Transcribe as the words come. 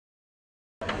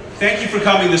Thank you for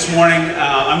coming this morning.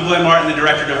 I'm Glenn Martin, the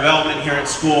Director of Development here at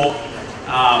school.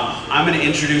 I'm going to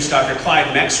introduce Dr. Clyde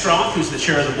Meckstroth, who's the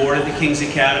chair of the board at the King's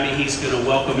Academy. He's going to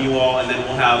welcome you all, and then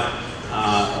we'll have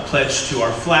a pledge to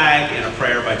our flag and a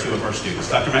prayer by two of our students.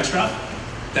 Dr. Meckstroth?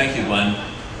 Thank you, Glenn.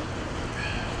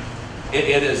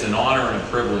 It is an honor and a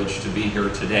privilege to be here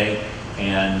today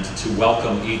and to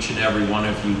welcome each and every one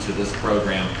of you to this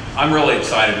program. I'm really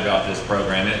excited about this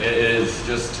program. It is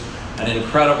just an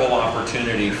incredible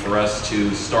opportunity for us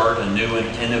to start a new and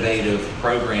innovative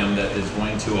program that is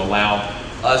going to allow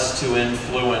us to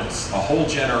influence a whole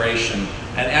generation,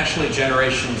 and actually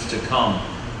generations to come,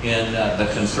 in the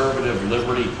conservative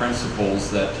liberty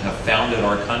principles that have founded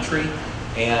our country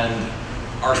and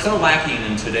are so lacking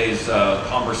in today's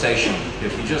conversation.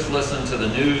 If you just listen to the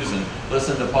news and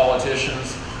listen to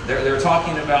politicians, they're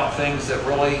talking about things that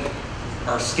really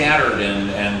are scattered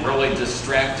and really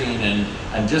distracting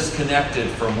and disconnected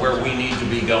from where we need to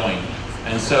be going.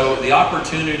 And so the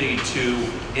opportunity to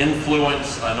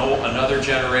influence another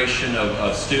generation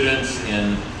of students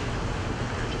in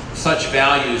such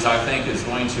values, I think, is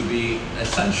going to be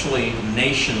essentially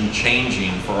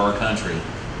nation-changing for our country.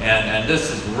 And this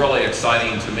is really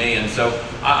exciting to me. And so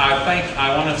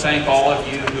I want to thank all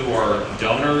of you who are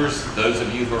donors, those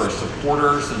of you who are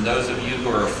supporters, and those of you who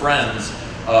are friends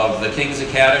of the King's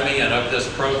Academy and of this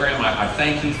program. I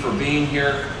thank you for being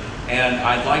here, and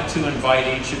I'd like to invite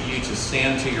each of you to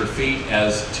stand to your feet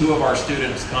as two of our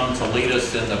students come to lead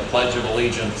us in the Pledge of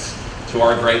Allegiance to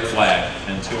our great flag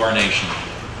and to our nation.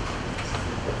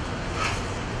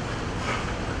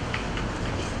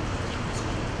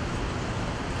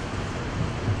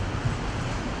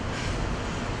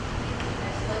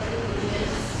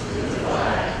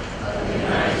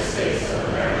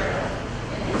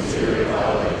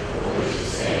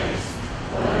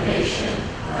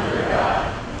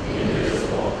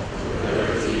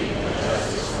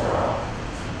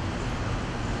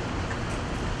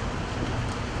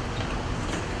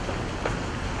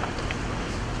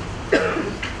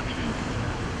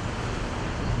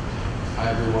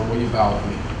 Bow with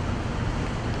me.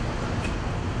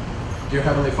 Dear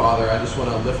Heavenly Father, I just want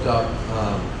to lift up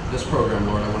this program,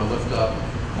 Lord. I want to lift up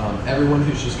everyone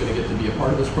who's just going to get to be a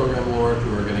part of this program, Lord,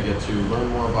 who are going to get to learn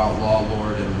more about law,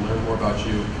 Lord, and learn more about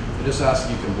you. I just ask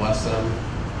that you can bless them.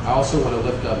 I also want to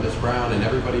lift up Ms. Brown and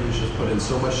everybody who's just put in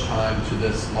so much time to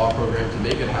this law program to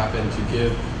make it happen, to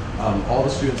give all the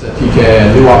students at TK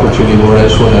a new opportunity, Lord. I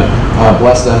just want to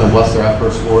bless them and bless their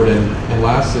efforts, Lord. And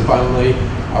last and finally,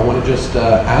 I want to just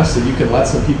ask that you can let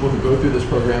some people who go through this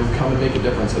program come and make a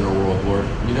difference in our world, Lord.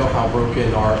 You know how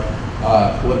broken our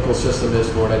political system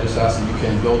is, Lord. I just ask that you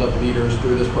can build up leaders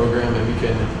through this program and we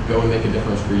can go and make a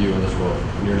difference for you in this world.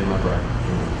 In your name I pray.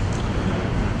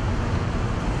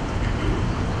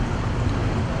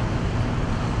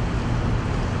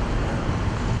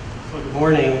 Good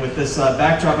morning. With this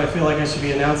backdrop, I feel like I should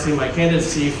be announcing my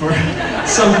candidacy for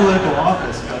some political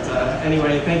office. But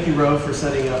anyway, thank you, Ro, for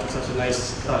setting up such a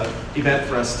nice event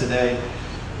for us today.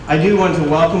 I do want to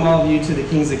welcome all of you to the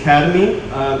King's Academy,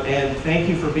 and thank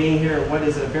you for being here. What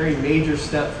is a very major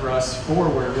step for us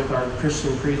forward with our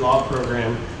Christian pre-law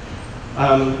program.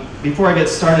 Before I get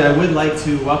started, I would like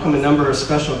to welcome a number of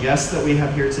special guests that we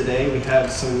have here today. We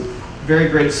have some very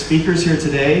great speakers here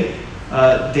today.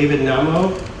 David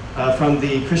Namo, from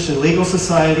the Christian Legal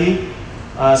Society.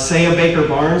 Saya Baker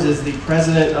Barnes is the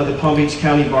president of the Palm Beach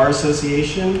County Bar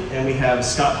Association, and we have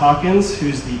Scott Hawkins,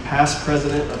 who's the past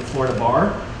president of the Florida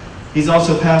Bar. He's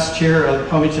also past chair of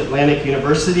Palm Beach Atlantic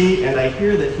University, and I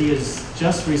hear that he has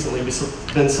just recently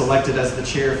been selected as the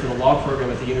chair for the law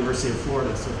program at the University of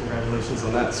Florida, so congratulations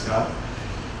on that, Scott.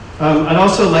 I'd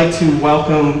also like to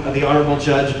welcome the Honorable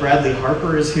Judge Bradley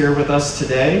Harper is here with us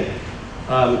today.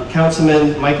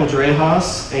 Councilman Michael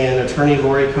Drehas and Attorney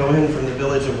Lori Cohen from the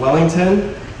Village of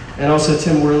Wellington, and also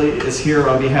Tim Worley is here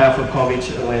on behalf of Palm Beach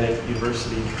Atlantic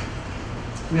University.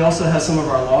 We also have some of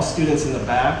our law students in the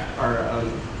back.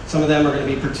 Some of them are going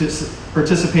to be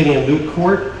participating in moot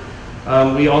court.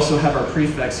 We also have our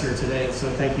prefects here today, so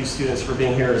thank you, students, for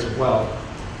being here as well.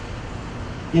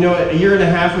 You know, a year and a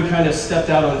half we kind of stepped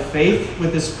out on faith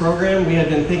with this program. We had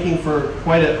been thinking for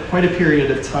quite a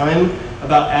period of time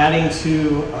about adding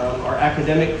to our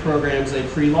academic programs a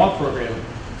pre-law program.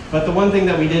 But the one thing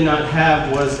that we did not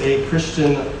have was a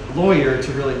Christian lawyer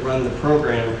to really run the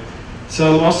program.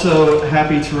 So I'm also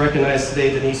happy to recognize today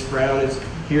Denise Brown is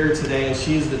here today, and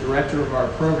she's the director of our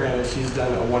program, and she's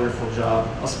done a wonderful job.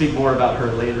 I'll speak more about her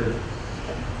later.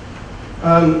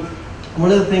 One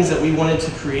of the things that we wanted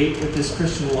to create with this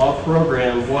Christian law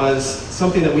program was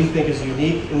something that we think is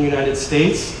unique in the United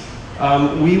States.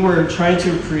 We were trying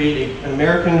to create an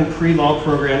American pre-law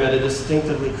program at a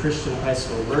distinctively Christian high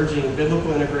school, merging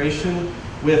biblical integration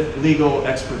with legal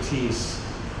expertise.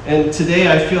 And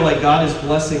today I feel like God is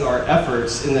blessing our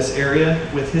efforts in this area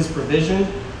with His provision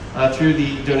through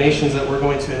the donations that we're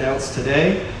going to announce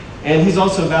today. And He's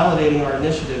also validating our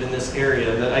initiative in this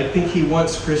area, that I think He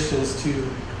wants Christians to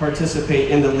participate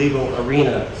in the legal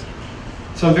arena.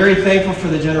 So I'm very thankful for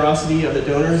the generosity of the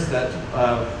donors that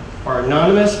are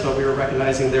anonymous, but we are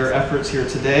recognizing their efforts here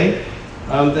today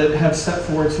that have stepped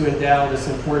forward to endow this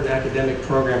important academic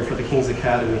program for the King's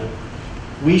Academy.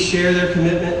 We share their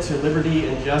commitment to liberty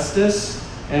and justice,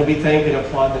 and we thank and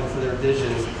applaud them for their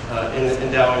vision in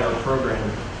endowing our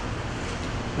program.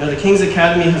 Now, the King's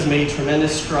Academy has made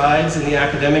tremendous strides in the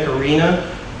academic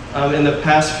arena in the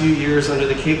past few years under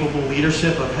the capable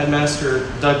leadership of Headmaster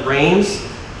Doug Raines,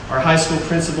 our high school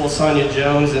principal Sonia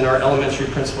Jones, and our elementary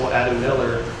principal Adam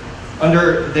Miller.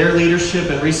 Under their leadership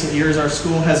in recent years, our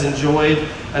school has enjoyed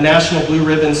a National Blue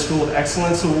Ribbon School of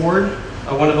Excellence Award,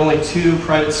 one of only 2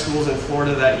 private schools in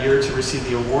Florida that year to receive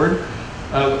the award,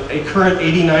 a current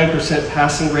 89%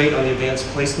 passing rate on the advanced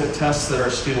placement tests that our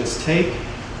students take.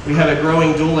 We have a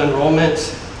growing dual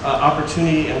enrollment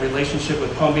opportunity and relationship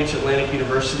with Palm Beach Atlantic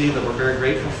University that we're very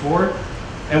grateful for.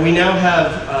 And we now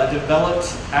have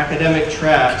developed academic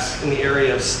tracks in the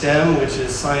area of STEM, which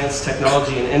is science,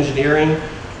 technology, and engineering,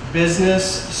 business,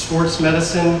 sports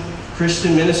medicine,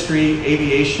 Christian ministry,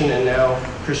 aviation, and now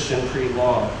Christian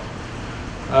pre-law.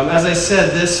 As I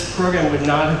said, this program would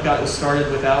not have gotten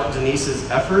started without Denise's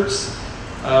efforts.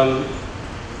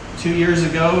 2 years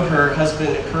ago, her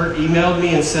husband Kurt emailed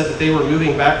me and said that they were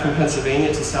moving back from Pennsylvania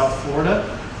to South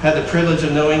Florida. Had the privilege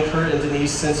of knowing Kurt and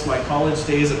Denise since my college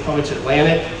days at Palm Beach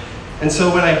Atlantic. And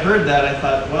so when I heard that, I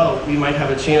thought, well, we might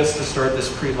have a chance to start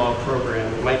this pre-law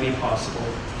program. It might be possible.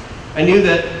 I knew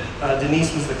that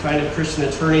Denise was the kind of Christian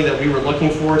attorney that we were looking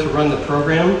for to run the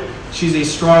program. She's a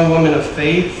strong woman of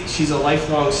faith. She's a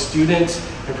lifelong student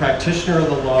and practitioner of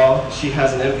the law. She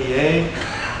has an MBA,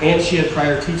 and she had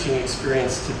prior teaching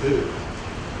experience to boot.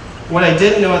 What I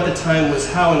didn't know at the time was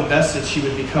how invested she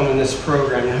would become in this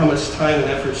program and how much time and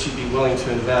effort she'd be willing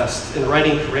to invest in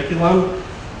writing curriculum,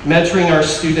 mentoring our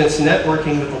students,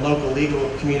 networking with the local legal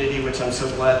community, which I'm so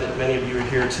glad that many of you are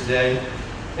here today.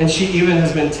 And she even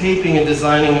has been taping and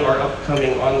designing our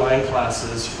upcoming online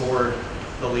classes for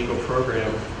the legal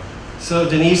program. So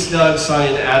Denise, Doug,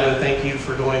 Sonia, and Adam, thank you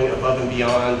for going above and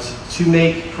beyond to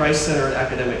make Christ-centered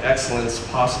academic excellence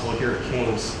possible here at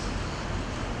King's.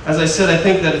 As I said, I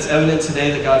think that it's evident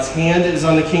today that God's hand is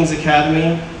on the King's Academy,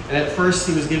 and at first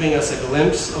He was giving us a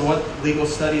glimpse of what legal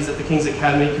studies at the King's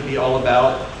Academy could be all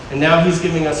about, and now He's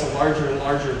giving us a larger and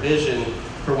larger vision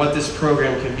for what this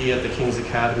program can be at the King's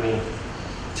Academy.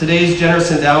 Today's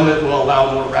generous endowment will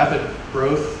allow more rapid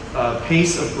growth,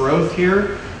 pace of growth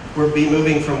here. We'll be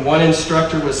moving from one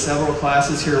instructor with several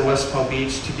classes here in West Palm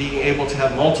Beach to being able to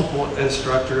have multiple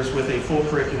instructors with a full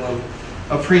curriculum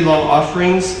of pre-law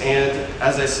offerings. And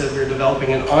as I said, we're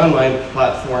developing an online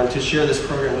platform to share this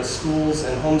program with schools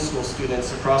and homeschool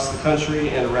students across the country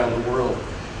and around the world.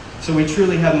 So we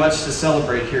truly have much to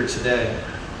celebrate here today.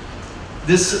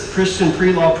 This Christian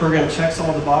pre-law program checks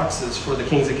all the boxes for the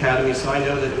King's Academy, so I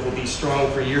know that it will be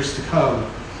strong for years to come.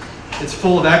 It's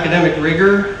full of academic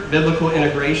rigor, biblical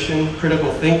integration,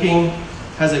 critical thinking,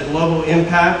 has a global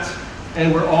impact,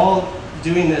 and we're all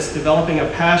doing this, developing a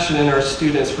passion in our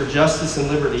students for justice and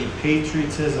liberty,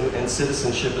 patriotism, and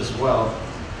citizenship as well.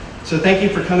 So thank you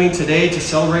for coming today to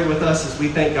celebrate with us as we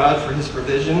thank God for His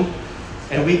provision,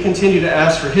 and we continue to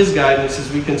ask for His guidance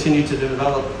as we continue to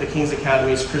develop the King's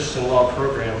Academy's Christian law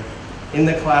program in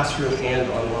the classroom and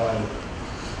online.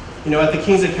 You know, at the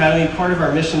King's Academy, part of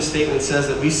our mission statement says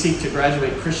that we seek to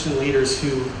graduate Christian leaders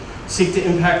who seek to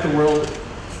impact the world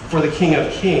for the King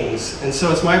of Kings. And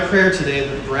so it's my prayer today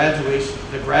that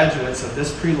the graduates of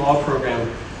this pre-law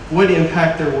program would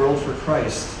impact their world for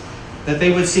Christ, that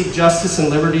they would seek justice and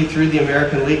liberty through the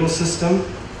American legal system,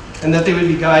 and that they would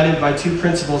be guided by 2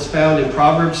 principles found in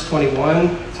Proverbs 21.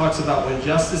 It talks about when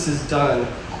justice is done,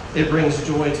 it brings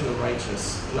joy to the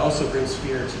righteous, and also brings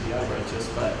fear to the unrighteous.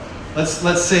 But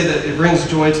let's say that it brings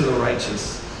joy to the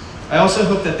righteous. I also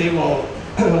hope that they will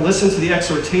listen to the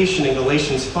exhortation in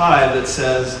Galatians 5 that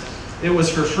says, it was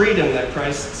for freedom that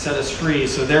Christ set us free,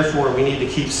 so therefore we need to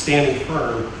keep standing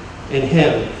firm in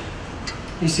Him.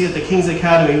 You see, at the King's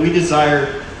Academy, we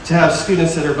desire to have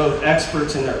students that are both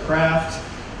experts in their craft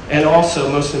and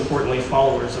also, most importantly,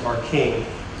 followers of our King.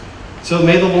 So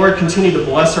may the Lord continue to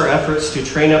bless our efforts to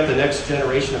train up the next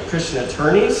generation of Christian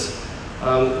attorneys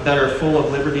that are full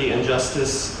of liberty and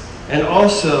justice. And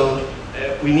also,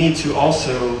 we need to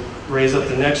also raise up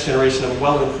the next generation of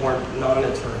well-informed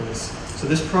non-attorneys. So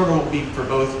this program will be for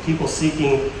both people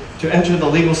seeking to enter the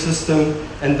legal system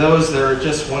and those that are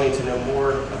just wanting to know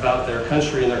more about their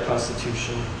country and their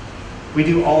Constitution. We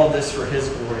do all of this for His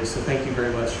glory, so thank you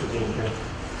very much for being here.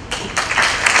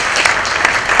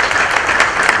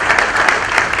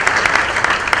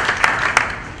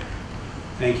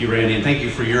 Thank you, Randy, and thank you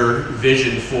for your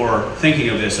vision for thinking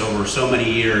of this over so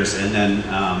many years and then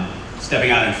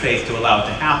stepping out in faith to allow it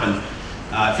to happen.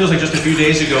 It feels like just a few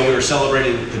days ago we were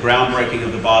celebrating the groundbreaking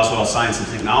of the Boswell Science and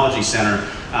Technology Center,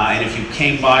 and if you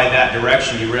came by that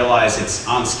direction, you realize it's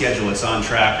on schedule, it's on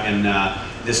track, and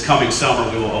this coming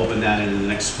summer we will open that, and in the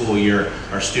next school year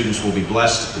our students will be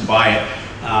blessed by it.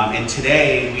 And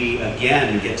today we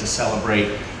again get to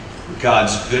celebrate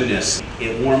God's goodness.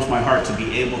 It warms my heart to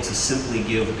be able to simply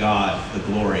give God the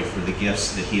glory for the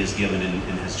gifts that He has given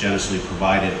and has generously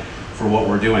provided for what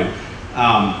we're doing.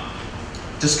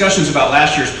 Discussions about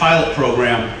last year's pilot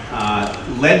program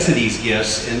led to these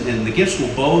gifts, and the gifts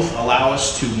will both allow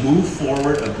us to move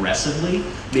forward aggressively,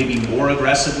 maybe more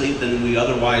aggressively than we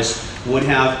otherwise would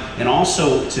have, and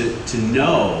also to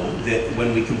know that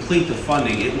when we complete the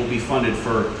funding, it will be funded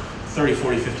for 30,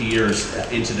 40, 50 years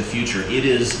into the future. It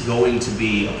is going to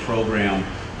be a program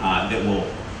that will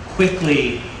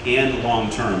quickly and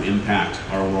long-term impact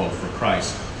our world for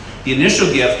Christ. The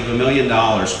initial gift of $1 million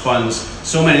funds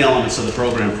so many elements of the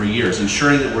program for years,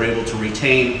 ensuring that we're able to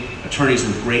retain attorneys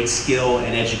with great skill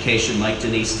and education like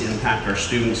Denise to impact our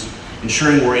students,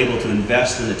 ensuring we're able to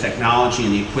invest in the technology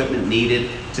and the equipment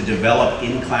needed to develop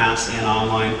in-class and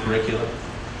online curricula,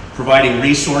 providing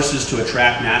resources to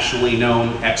attract nationally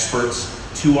known experts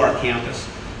to our campus,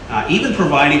 even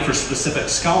providing for specific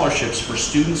scholarships for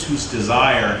students whose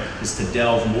desire is to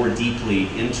delve more deeply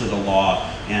into the law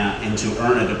and to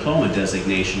earn a diploma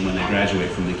designation when they graduate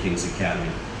from the King's Academy.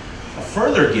 A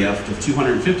further gift of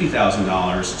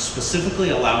 $250,000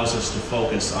 specifically allows us to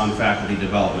focus on faculty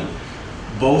development,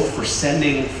 both for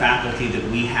sending faculty that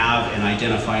we have and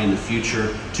identify in the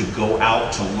future to go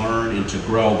out to learn and to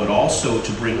grow, but also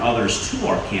to bring others to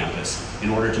our campus in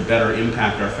order to better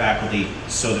impact our faculty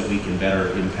so that we can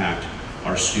better impact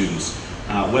our students.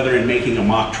 Whether in making a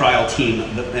mock trial team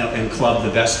and club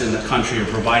the best in the country, or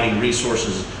providing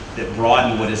resources that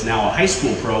broaden what is now a high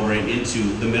school program into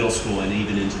the middle school and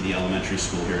even into the elementary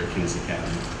school here at King's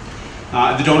Academy.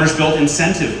 The donors built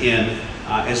incentive in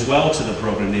as well to the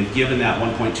program. They've given that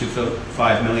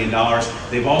 $1.25 million.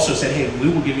 They've also said, hey, we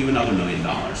will give you another $1 million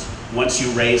once you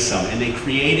raise some. And they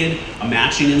created a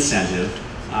matching incentive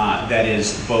that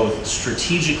is both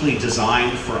strategically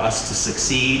designed for us to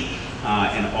succeed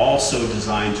and also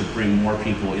designed to bring more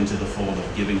people into the fold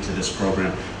of giving to this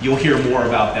program. You'll hear more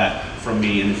about that from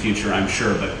me in the future, I'm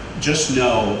sure, but just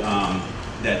know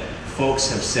that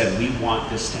folks have said, we want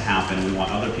this to happen, we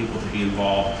want other people to be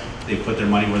involved. They put their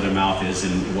money where their mouth is,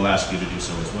 and we'll ask you to do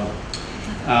so as well.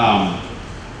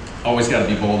 Always got to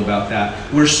be bold about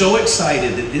that. We're so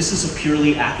excited that this is a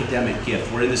purely academic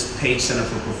gift. We're in this Page Center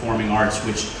for Performing Arts,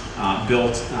 which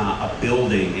built a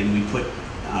building, and we put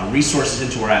resources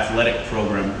into our athletic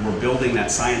program. We're building that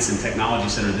Science and Technology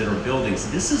Center that are buildings.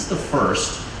 This is the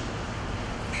first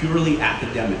purely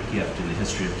academic gift in the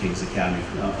history of King's Academy,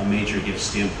 from a major gift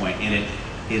standpoint, and it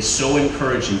is so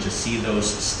encouraging to see those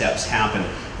steps happen.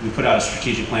 We put out a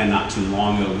strategic plan not too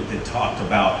long ago that talked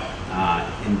about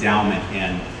endowment,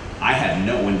 and I had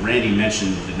when Randy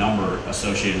mentioned the number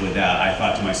associated with that, I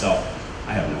thought to myself,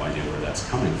 I have no idea where that's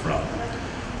coming from.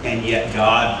 And yet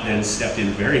God then stepped in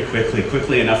very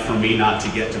quickly enough for me not to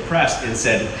get depressed, and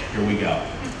said, here we go.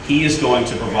 He is going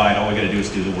to provide, all we got to do is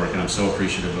do the work, and I'm so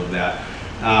appreciative of that.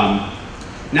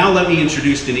 Now let me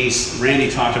introduce Denise. Randy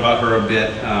talked about her a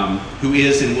bit, who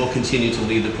is and will continue to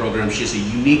lead the program. She is a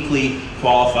uniquely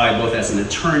qualified, both as an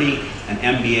attorney, an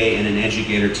MBA, and an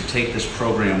educator, to take this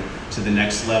program to the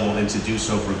next level and to do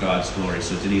so for God's glory.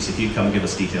 So Denise, if you'd come give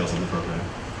us details on the program.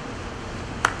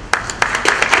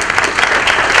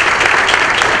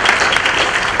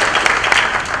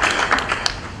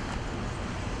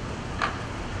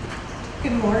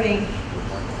 Good morning.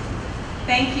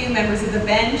 Thank you, members of the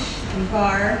bench and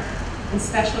bar and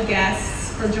special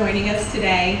guests, for joining us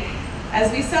today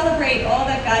as we celebrate all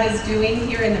that God is doing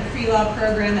here in the pre-law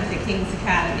program at the King's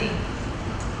Academy.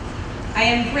 I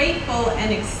am grateful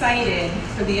and excited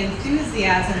for the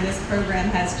enthusiasm this program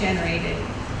has generated,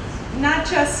 not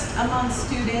just among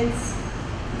students,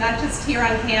 not just here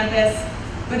on campus,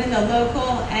 but in the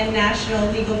local and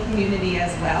national legal community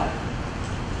as well.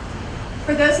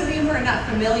 For those of you who are not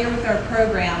familiar with our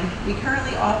program, we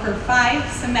currently offer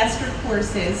 5 semester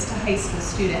courses to high school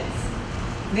students.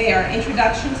 They are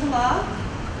Introduction to Law,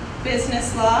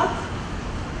 Business Law,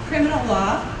 criminal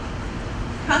law,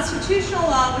 constitutional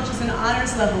law, which is an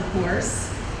honors level course,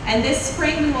 and this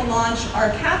spring we will launch our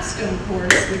capstone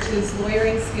course, which is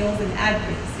lawyering skills and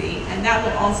advocacy, and that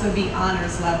will also be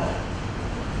honors level.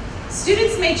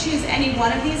 Students may choose any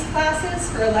one of these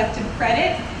classes for elective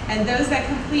credit, and those that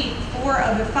complete 4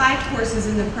 of the 5 courses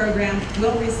in the program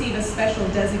will receive a special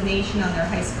designation on their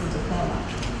high school diploma.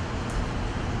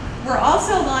 We're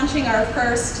also launching our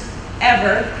first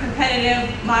ever competitive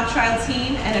mock trial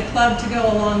team and a club to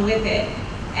go along with it.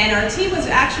 And our team was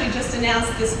actually just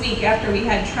announced this week after we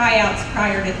had tryouts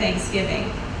prior to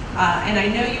Thanksgiving. And I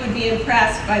know you would be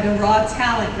impressed by the raw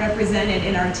talent represented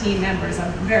in our team members.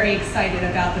 I'm very excited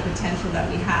about the potential that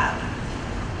we have.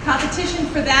 Competition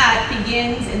for that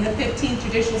begins in the 15th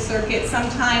Judicial Circuit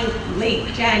sometime late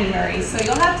January. So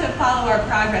you'll have to follow our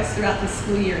progress throughout the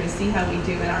school year to see how we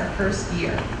do in our first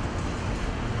year.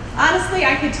 Honestly,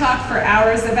 I could talk for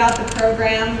hours about the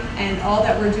program and all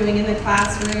that we're doing in the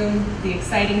classroom, the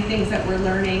exciting things that we're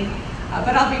learning,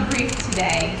 but I'll be brief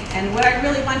today. And what I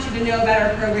really want you to know about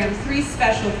our program, 3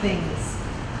 special things.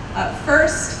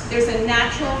 First, there's a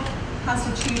natural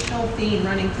constitutional theme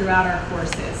running throughout our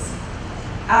courses.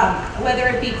 Whether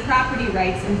it be property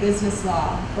rights in business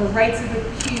law or rights of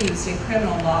accused in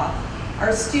criminal law,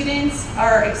 our students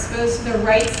are exposed to the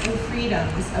rights and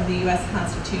freedoms of the U.S.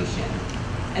 Constitution.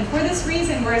 And for this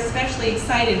reason, we're especially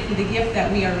excited for the gift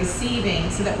that we are receiving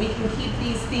so that we can keep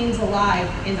these themes alive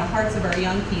in the hearts of our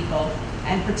young people,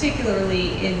 and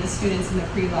particularly in the students in the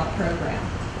pre-law program.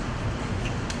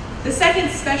 The second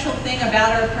special thing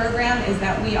about our program is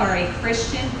that we are a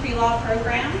Christian pre-law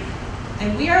program,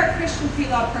 and we are a Christian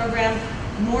pre-law program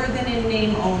more than in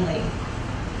name only.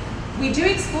 We do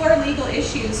explore legal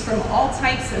issues from all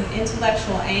types of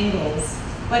intellectual angles,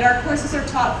 but our courses are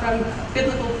taught from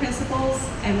biblical principles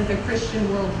and with a Christian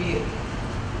worldview.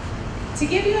 To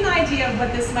give you an idea of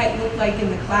what this might look like in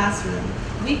the classroom,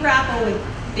 we grapple with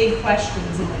big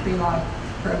questions in the pre-law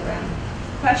program.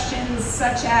 Questions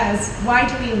such as, why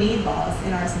do we need laws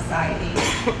in our society?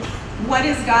 What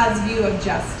is God's view of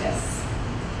justice?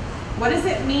 What does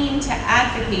it mean to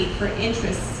advocate for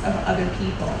interests of other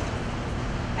people?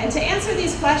 And to answer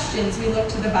these questions, we look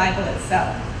to the Bible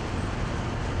itself.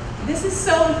 This is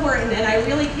so important, and I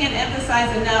really can't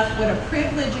emphasize enough what a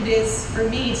privilege it is for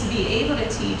me to be able to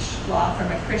teach law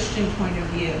from a Christian point of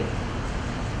view.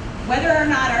 Whether or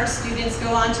not our students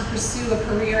go on to pursue a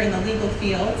career in the legal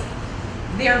field,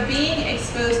 they're being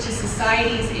exposed to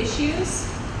society's issues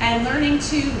and learning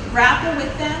to grapple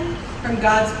with them from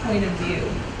God's point of view.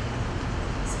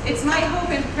 It's my hope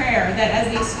and prayer that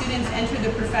as these students enter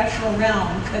the professional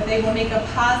realm, that they will make a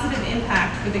positive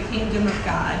impact for the kingdom of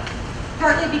God,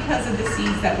 partly because of the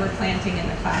seeds that we're planting in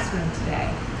the classroom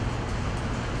today.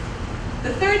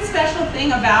 The third special thing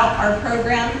about our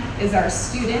program is our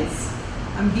students.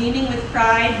 I'm beaming with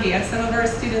pride. We have some of our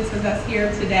students with us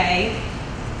here today.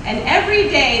 And every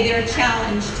day they're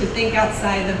challenged to think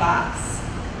outside the box.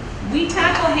 We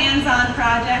tackle hands-on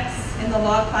projects in the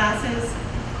law classes.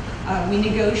 We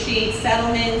negotiate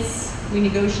settlements. We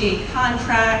negotiate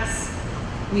contracts.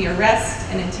 We arrest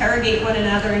and interrogate one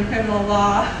another in criminal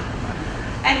law.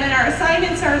 And when our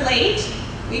assignments are late,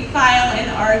 we file and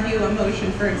argue a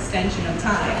motion for extension of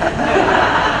time.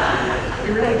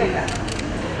 We really do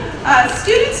that.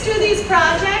 Students do these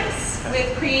projects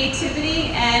with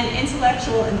creativity and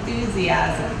intellectual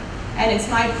enthusiasm, and it's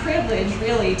my privilege,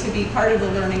 really, to be part of the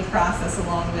learning process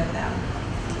along with them.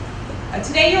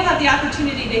 Today you'll have the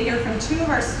opportunity to hear from 2 of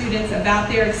our students about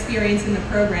their experience in the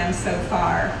program so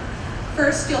far.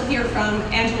 First, you'll hear from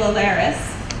Angela Laris.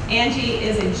 Angie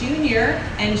is a junior,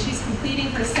 and she's completing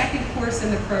her 2nd course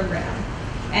in the program.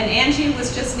 And Angie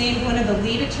was just named one of the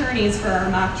lead attorneys for our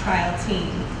mock trial team.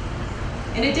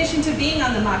 In addition to being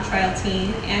on the mock trial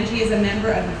team, Angie is a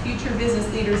member of the Future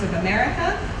Business Leaders of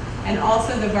America and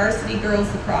also the varsity girls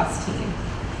lacrosse team.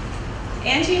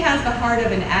 Angie has the heart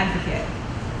of an advocate,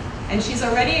 and she's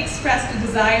already expressed a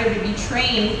desire to be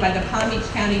trained by the Palm Beach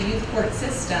County Youth Court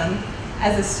system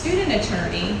as a student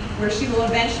attorney, where she will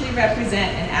eventually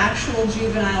represent an actual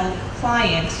juvenile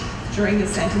client during the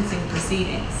sentencing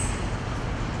proceedings.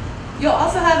 You'll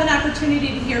also have an opportunity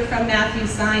to hear from Matthew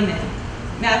Simon.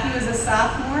 Matthew is a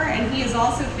sophomore, and he is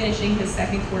also finishing his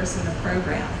 2nd course in the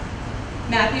program.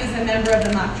 Matthew is a member of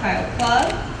the Mock Trial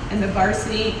Club and the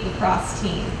varsity lacrosse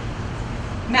team.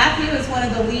 Matthew is one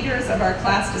of the leaders of our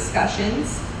class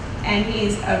discussions, and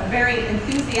he's very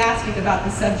enthusiastic about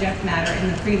the subject matter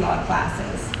in the pre-law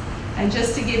classes. And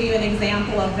just to give you an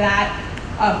example of that,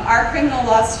 our criminal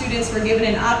law students were given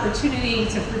an opportunity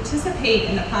to participate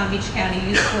in the Palm Beach County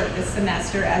Youth Court this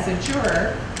semester as a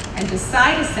juror and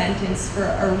decide a sentence for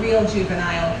a real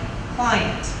juvenile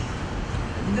client.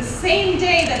 The same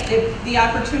day that the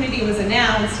opportunity was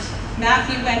announced,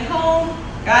 Matthew went home,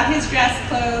 got his dress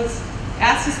clothes,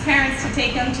 asked his parents to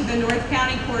take him to the North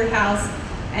County Courthouse,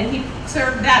 and he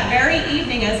served that very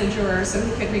evening as a juror so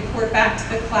he could report back to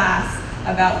the class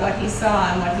about what he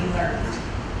saw and what he learned.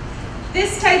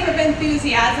 This type of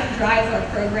enthusiasm drives our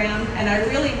program, and I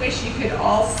really wish you could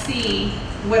all see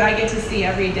what I get to see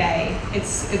every day.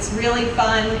 It's really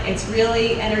fun, it's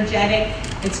really energetic,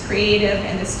 it's creative,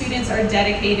 and the students are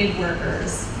dedicated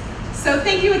workers. So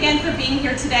thank you again for being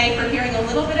here today, for hearing a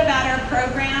little bit about our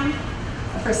program,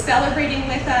 for celebrating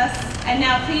with us, and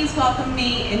now please welcome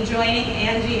me in joining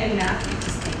Angie and Matthew to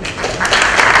speak with you.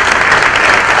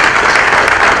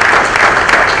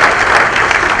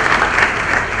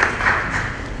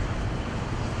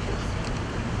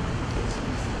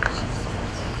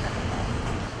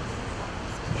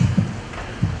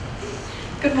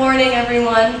 Good morning,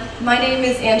 everyone. My name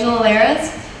is Angela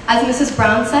Lares. As Mrs.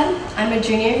 Brown said, I'm a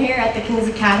junior here at the King's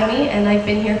Academy, and I've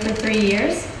been here for 3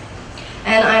 years.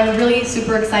 And I'm really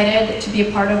super excited to be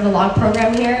a part of the law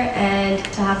program here and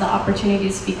to have the opportunity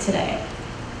to speak today.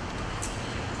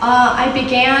 I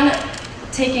began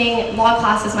taking law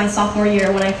classes my sophomore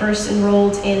year when I first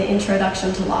enrolled in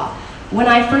Introduction to Law. When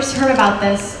I first heard about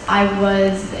this, I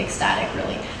was ecstatic,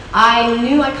 really. I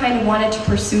knew I kind of wanted to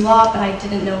pursue law, but I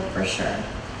didn't know for sure.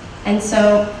 And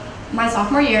so my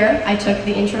sophomore year, I took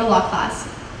the Intro to Law class,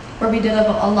 where we did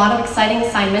a lot of exciting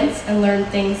assignments and learned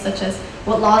things such as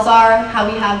what laws are, how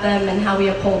we have them, and how we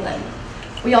uphold them.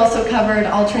 We also covered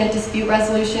alternate dispute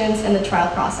resolutions and the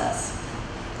trial process.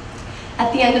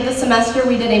 At the end of the semester,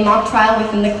 we did a mock trial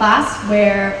within the class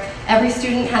where every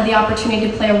student had the opportunity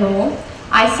to play a role.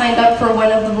 I signed up for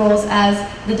one of the roles as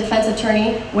the defense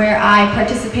attorney, where I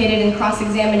participated in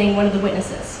cross-examining one of the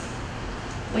witnesses,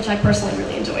 which I personally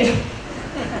really enjoyed.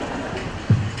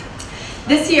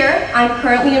 This year, I'm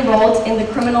currently enrolled in the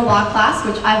criminal law class,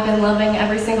 which I've been loving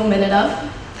every single minute of.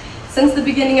 Since the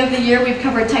beginning of the year, we've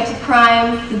covered types of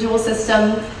crime, the dual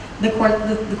system, the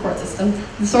court system,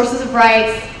 the sources of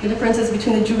rights, the differences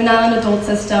between the juvenile and adult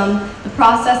system, the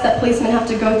process that policemen have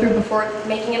to go through before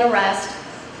making an arrest,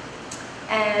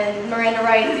 and Miranda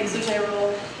rights, the exclusionary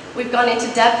rule. We've gone into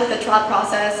depth with the trial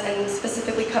process and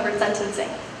specifically covered sentencing.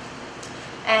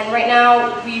 And right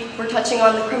now, we're touching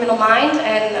on the criminal mind,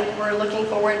 and we're looking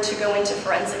forward to go into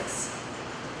forensics.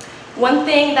 One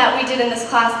thing that we did in this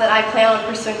class that I plan on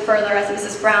pursuing further, as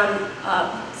Mrs. Brown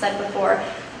said before,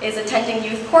 is attending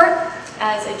youth court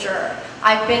as a juror.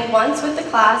 I've been once with the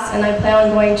class, and I plan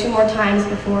on going 2 more times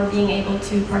before being able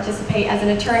to participate as an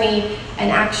attorney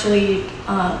and actually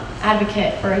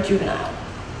advocate for a juvenile.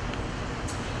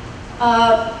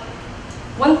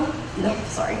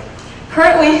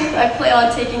 Currently, I plan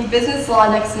on taking business law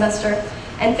next semester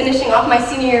and finishing off my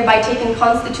senior year by taking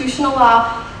constitutional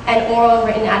law and oral and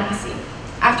written advocacy.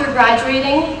 After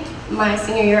graduating my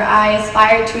senior year, I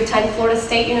aspired to attend Florida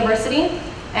State University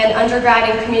and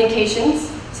undergrad in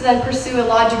communications, to then pursue a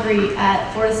law degree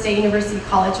at Florida State University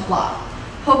College of Law,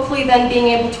 hopefully then being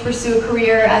able to pursue a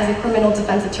career as a criminal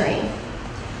defense attorney.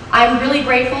 I'm really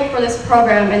grateful for this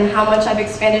program and how much I've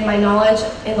expanded my knowledge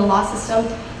in the law system,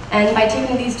 and by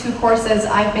taking these 2 courses,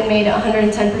 I've been made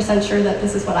 110% sure that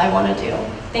this is what I want to do.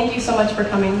 Thank you so much for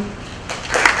coming.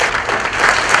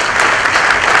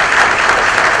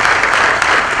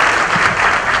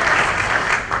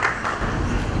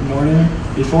 Good morning.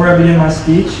 Before I begin my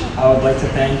speech, I would like to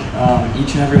thank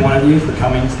each and every one of you for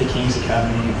coming to the King's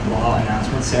Academy Law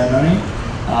Announcement Ceremony.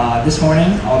 This morning,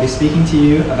 I'll be speaking to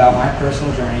you about my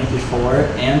personal journey before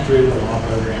and through the law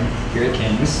program here at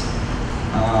King's.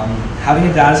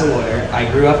 Having a dad as a lawyer,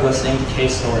 I grew up listening to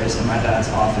case stories in my dad's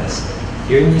office.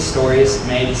 Hearing these stories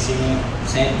made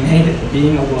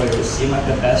being a lawyer seem like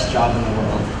the best job in the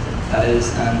world. That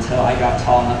is, until I got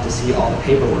tall enough to see all the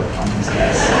paperwork on his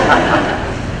desk.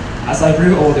 As I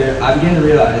grew older, I began to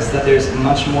realize that there's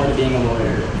much more to being a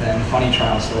lawyer than funny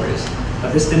trial stories.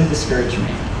 But this didn't discourage me.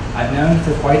 I've known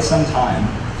for quite some time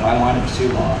that I wanted to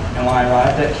pursue law, and when I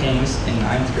arrived at King's in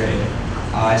 9th grade,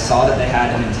 I saw that they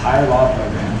had an entire law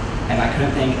program, and I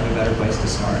couldn't think of a better place to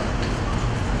start.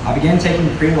 I began taking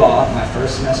pre-law my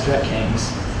first semester at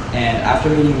King's, and after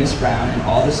meeting Miss Brown and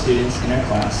all the students in her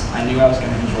class, I knew I was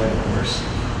going to enjoy the course.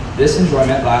 This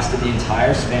enjoyment lasted the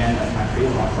entire span of my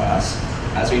pre-law class,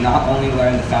 as we not only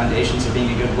learned the foundations of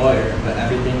being a good lawyer, but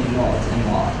everything involved in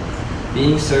law.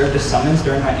 Being served a summons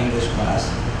during my English class,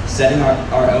 setting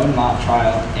our own mock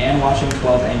trial, and watching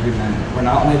 12 Angry Men were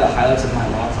not only the highlights of my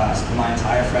law class, but my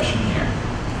entire freshman year.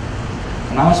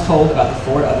 When I was told about the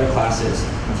 4 other classes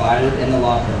provided in the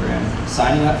law program,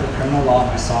 signing up for criminal law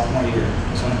my sophomore year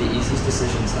was one of the easiest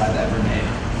decisions that I've ever made.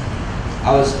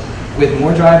 With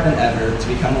more drive than ever to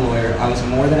become a lawyer, I was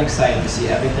more than excited to see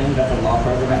everything that the law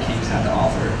program at King's had to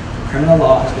offer. Criminal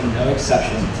law has been no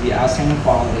exception to the outstanding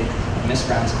quality of Ms.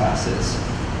 Brown's classes.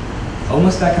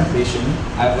 Almost at completion,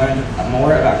 I've learned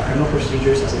more about criminal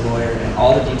procedures as a lawyer and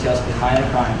all the details behind a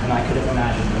crime than I could have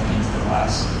imagined going into the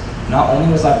class. Not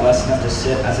only was I blessed enough to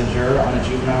sit as a juror on a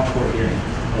juvenile court hearing,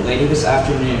 but later this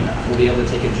afternoon, we'll be able to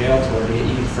take a jail tour to get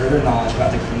even further knowledge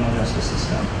about the criminal justice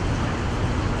system.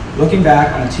 Looking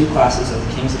back on the 2 classes of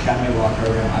the King's Academy Law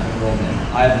program I've enrolled in,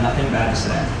 I have nothing bad to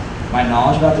say. My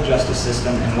knowledge about the justice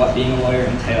system and what being a lawyer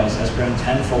entails has grown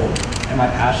tenfold, and my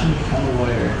passion to become a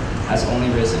lawyer has only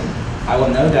risen. I will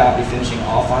no doubt be finishing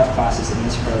all 5 classes in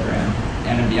this program,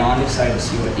 and am beyond excited to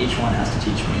see what each one has to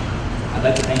teach me. I'd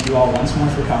like to thank you all once more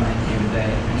for coming here today,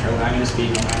 and for allowing me to speak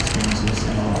on my experiences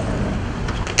in the law program.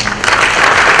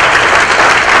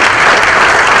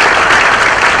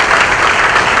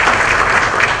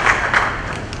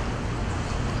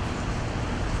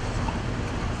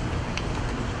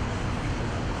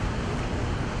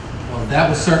 That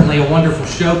was certainly a wonderful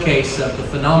showcase of the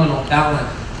phenomenal talent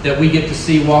that we get to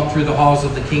see walk through the halls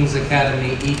of the King's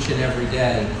Academy each and every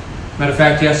day. Matter of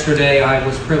fact, yesterday I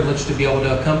was privileged to be able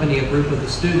to accompany a group of the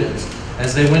students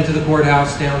as they went to the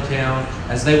courthouse downtown,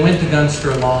 as they went to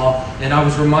Gunster Law, and I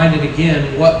was reminded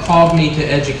again what called me to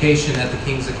education at the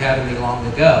King's Academy long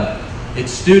ago.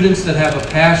 It's students that have a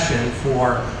passion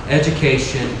for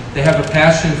education, they have a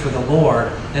passion for the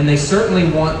Lord, and they certainly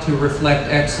want to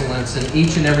reflect excellence in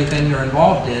each and everything they're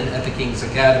involved in at the King's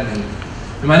Academy.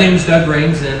 And my name is Doug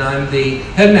Raines, and I'm the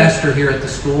headmaster here at the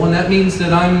school, and that means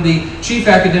that I'm the chief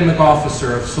academic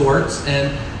officer of sorts,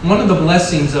 and one of the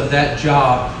blessings of that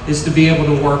job is to be able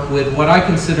to work with what I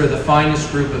consider the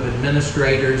finest group of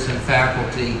administrators and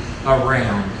faculty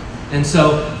around. And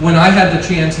so when I had the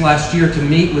chance last year to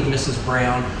meet with Mrs.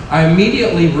 Brown, I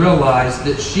immediately realized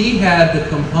that she had the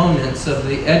components of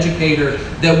the educator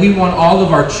that we want all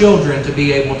of our children to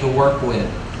be able to work with.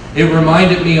 It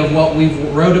reminded me of what we've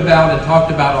wrote about and talked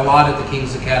about a lot at the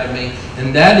King's Academy,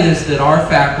 and that is that our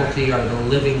faculty are the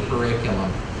living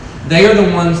curriculum. They are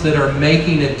the ones that are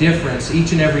making a difference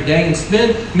each and every day and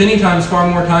spend many times far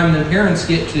more time than parents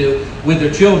get to with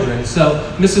their children.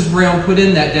 So Mrs. Brown put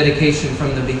in that dedication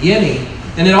from the beginning.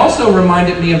 And it also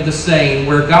reminded me of the saying,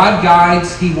 where God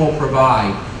guides, He will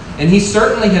provide. And He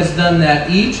certainly has done that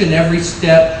each and every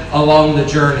step along the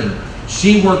journey.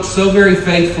 She worked so very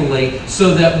faithfully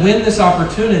so that when this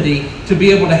opportunity to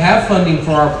be able to have funding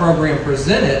for our program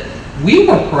presented, we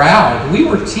were proud. We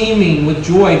were teeming with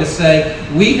joy to say,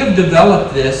 we have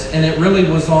developed this, and it really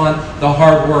was on the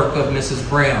hard work of Mrs.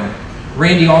 Brown.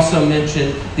 Randy also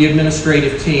mentioned the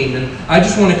administrative team, and I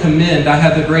just want to commend, I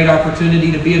had the great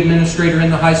opportunity to be administrator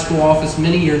in the high school office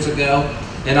many years ago,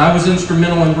 and I was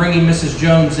instrumental in bringing Mrs.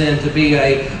 Jones in to be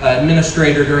an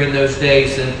administrator during those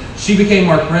days, and she became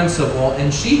our principal,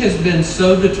 and she has been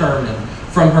so determined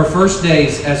from her first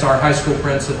days as our high school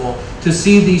principal to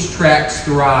see these tracks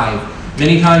thrive.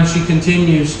 Many times she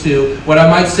continues to, what I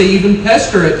might say, even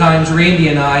pester at times Randy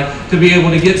and I to be able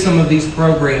to get some of these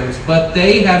programs, but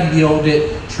they have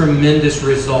yielded tremendous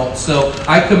results. So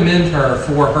I commend her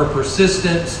for her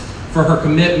persistence, for her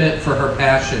commitment, for her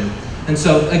passion. And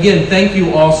so again, thank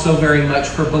you all so very much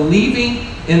for believing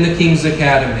in the King's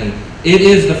Academy. It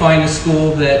is the finest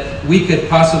school that we could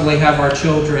possibly have our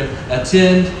children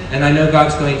attend, and I know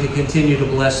God's going to continue to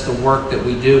bless the work that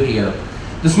we do here.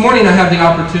 This morning I have the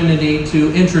opportunity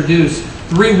to introduce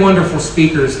 3 wonderful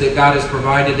speakers that God has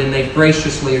provided, and they've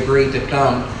graciously agreed to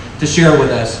come to share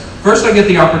with us. First, I get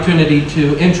the opportunity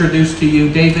to introduce to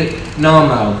you David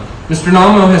Namo. Mr.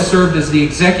 Namo has served as the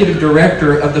Executive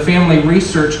Director of the Family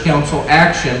Research Council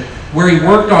Action, where he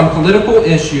worked on political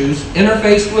issues,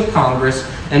 interfaced with Congress,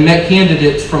 and met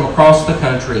candidates from across the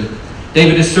country.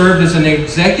 David has served as an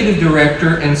Executive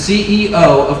Director and CEO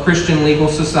of Christian Legal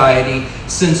Society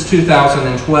since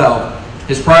 2012.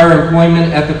 His prior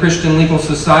employment at the Christian Legal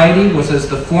Society was as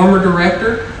the former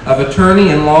Director of Attorney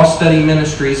and Law Study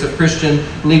Ministries of Christian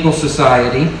Legal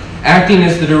Society, acting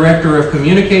as the Director of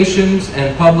Communications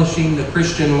and publishing the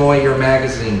Christian Lawyer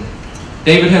magazine.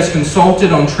 David has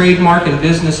consulted on trademark and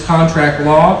business contract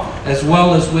law, as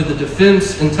well as with the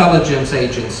Defense Intelligence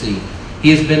Agency.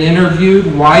 He has been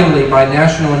interviewed widely by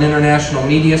national and international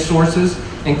media sources,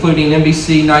 including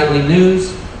NBC Nightly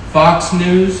News, Fox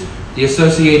News, the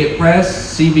Associated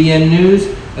Press, CBN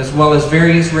News, as well as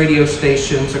various radio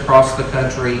stations across the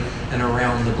country and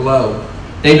around the globe.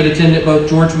 David attended both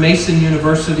George Mason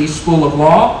University School of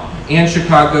Law and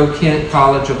Chicago Kent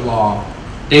College of Law.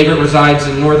 David resides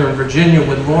in Northern Virginia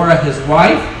with Laura, his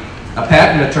wife, a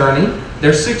patent attorney.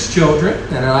 There's 6 children,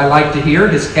 and I like to hear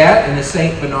his cat and his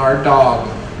St. Bernard dog.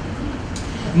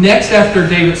 Next, after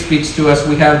David speaks to us,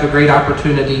 we have the great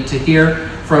opportunity to hear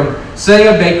from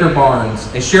Saya Baker Barnes,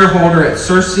 a shareholder at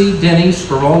Searcy, Denny,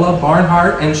 Scarola,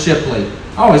 Barnhart, and Shipley.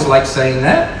 I always like saying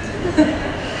that.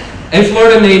 A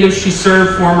Florida native, she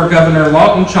served former Governor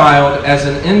Lawton Child as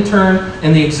an intern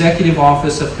in the Executive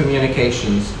Office of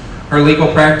Communications. Her legal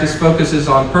practice focuses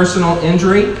on personal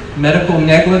injury, medical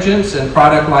negligence, and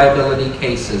product liability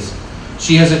cases.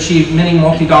 She has achieved many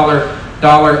multi-dollar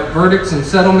verdicts and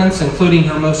settlements, including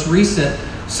her most recent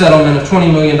settlement of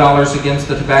 $20 million against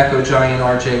the tobacco giant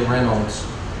R.J. Reynolds.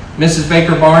 Mrs.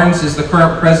 Baker Barnes is the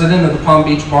current president of the Palm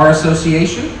Beach Bar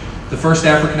Association, the first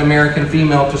African-American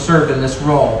female to serve in this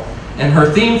role. And her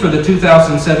theme for the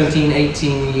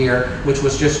 2017-18 year, which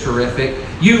was just terrific,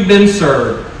 You've Been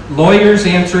Served, Lawyers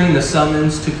Answering the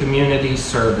Summons to Community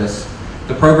Service.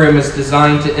 The program is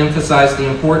designed to emphasize the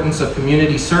importance of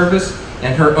community service,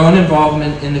 and her own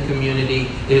involvement in the community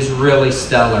is really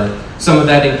stellar. Some of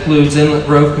that includes Inlet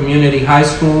Grove Community High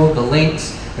School, the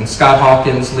Links, and Scott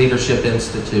Hawkins Leadership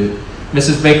Institute.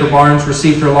 Mrs. Baker Barnes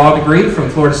received her law degree from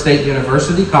Florida State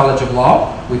University College of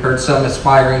Law. We heard some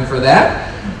aspiring for that.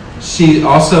 She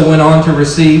also went on to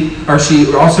receive, or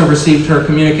she also received her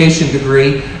communication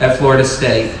degree at Florida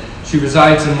State. She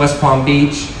resides in West Palm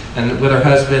Beach and with her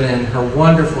husband and her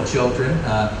wonderful children,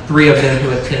 3 of them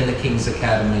who attend the King's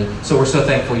Academy. So we're so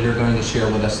thankful you're going to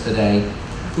share with us today.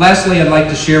 Lastly, I'd like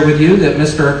to share with you that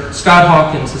Mr. Scott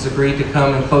Hawkins has agreed to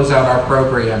come and close out our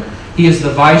program. He is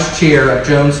the Vice Chair of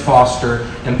Jones Foster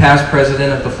and past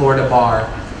President of the Florida Bar.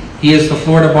 He is the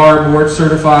Florida Bar Board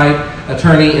Certified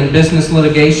Attorney in Business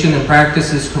Litigation and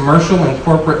practices commercial and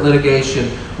corporate litigation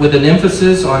with an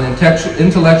emphasis on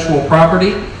intellectual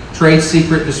property, trade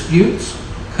secret disputes,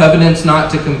 covenants not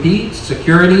to compete,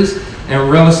 securities, and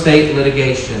real estate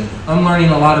litigation. I'm learning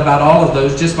a lot about all of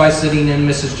those just by sitting in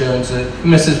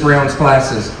Mrs. Brown's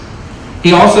classes.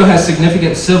 He also has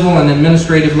significant civil and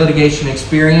administrative litigation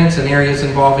experience in areas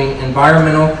involving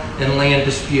environmental and land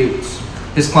disputes.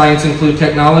 His clients include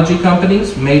technology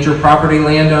companies, major property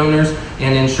landowners,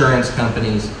 and insurance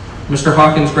companies. Mr.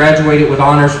 Hawkins graduated with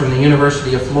honors from the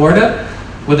University of Florida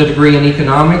with a degree in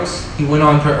economics. He went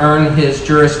on to earn his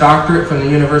Juris Doctorate from the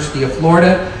University of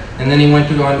Florida, and then he went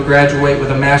on to graduate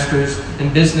with a master's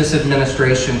in business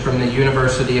administration from the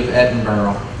University of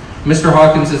Edinburgh. Mr.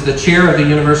 Hawkins is the chair of the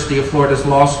University of Florida's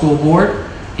Law School Board.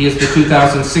 He is the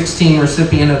 2016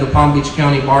 recipient of the Palm Beach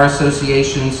County Bar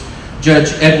Association's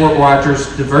Judge Edward Rogers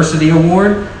Diversity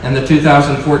Award and the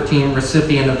 2014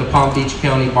 recipient of the Palm Beach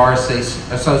County Bar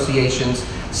Association's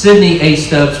Sidney A.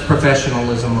 Stubbs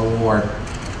Professionalism Award.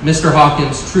 Mr.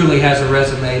 Hawkins truly has a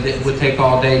resume that would take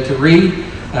all day to read,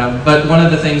 but one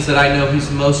of the things that I know he's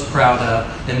most proud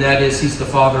of, and that is he's the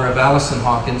father of Allison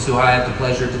Hawkins, who I had the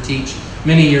pleasure to teach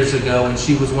many years ago, and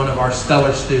she was one of our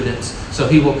stellar students. So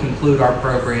he will conclude our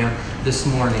program this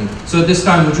morning. So at this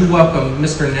time, would you welcome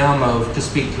Mr. Nalmove to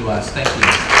speak to us? Thank you.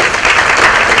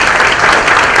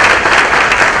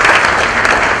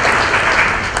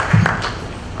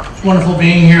 It's wonderful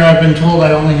being here. I've been told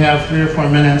I only have 3 or 4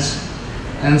 minutes,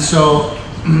 and so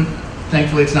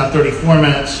thankfully it's not 34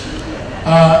 minutes.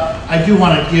 I do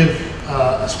want to give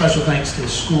a special thanks to the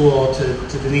school,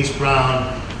 to Denise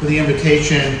Brown, for the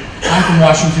invitation. I'm from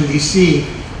Washington, D.C.,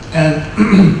 and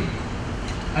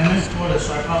I'm in Florida,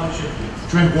 so I probably should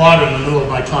drink water in the middle of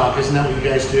my talk. Isn't that what you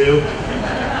guys do?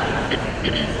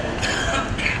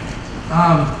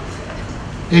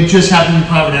 It just happened to be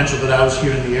providential that I was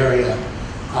here in the area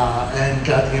and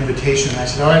got the invitation. I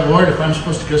said, all right, Lord, if I'm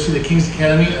supposed to go see the King's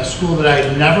Academy, a school that I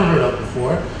had never heard of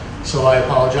before, so I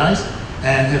apologize,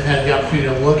 and have had the opportunity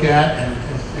to look at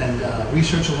and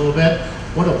research a little bit.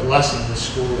 What a blessing this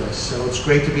school is. So it's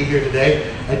great to be here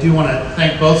today. I do want to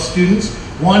thank both students.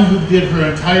 One who did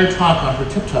her entire talk on her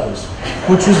tiptoes,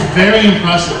 which was very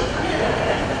impressive.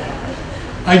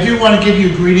 I do want to give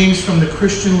you greetings from the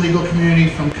Christian legal community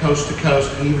from coast to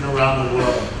coast and even around the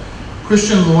world.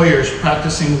 Christian lawyers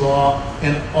practicing law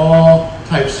in all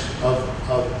types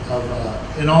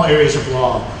in all areas of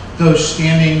law. Those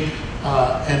standing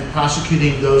and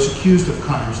prosecuting those accused of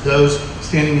crimes. Those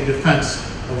standing in defense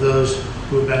of those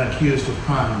who have been accused of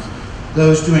crimes.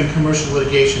 Those doing commercial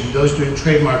litigation. Those doing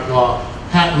trademark law.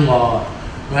 Patent law,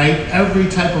 right? Every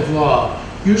type of law.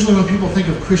 Usually when people think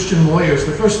of Christian lawyers,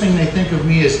 the first thing they think of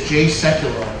me is Jay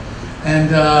Sekulow. And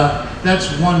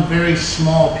that's one very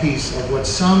small piece of what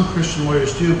some Christian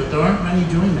lawyers do, but there aren't many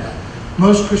doing that.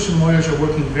 Most Christian lawyers are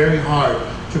working very hard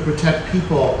to protect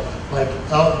people Like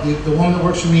the woman that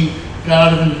works for me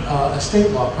got out of an estate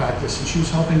law practice, and she was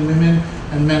helping women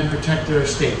and men protect their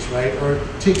estates, right? Or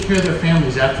take care of their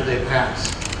families after they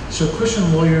pass. So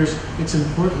Christian lawyers, it's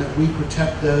important that we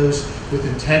protect those with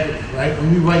integrity, right?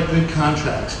 When we write good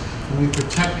contracts, when we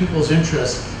protect people's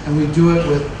interests, and we do it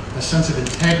with a sense of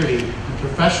integrity and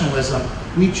professionalism,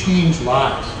 we change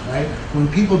lives, right? When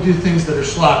people do things that are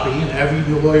sloppy, and every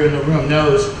lawyer in the room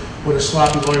knows what a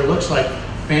sloppy lawyer looks like,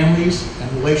 families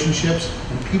and relationships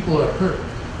and people are hurt.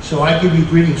 So I give you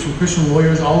greetings from Christian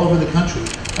lawyers all over the country.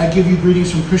 I give you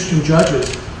greetings from Christian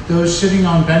judges, those sitting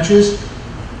on benches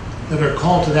that are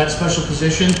called to that special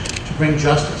position to bring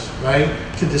justice, right?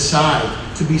 To decide,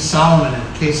 to be Solomon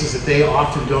in cases that they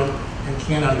often don't and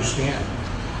can't understand.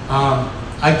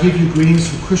 I give you greetings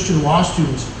from Christian law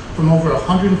students from over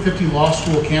 150 law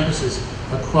school campuses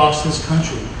across this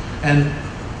country. And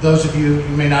those of you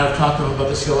may not have talked to them about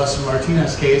the CLS and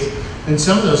Martinez case. In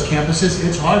some of those campuses,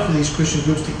 it's hard for these Christian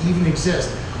groups to even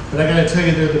exist. But I gotta tell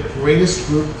you, they're the greatest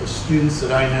group of students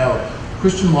that I know.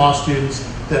 Christian law students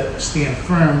that stand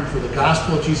firm for the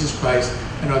gospel of Jesus Christ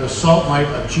and are the salt and light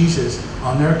of Jesus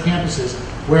on their campuses,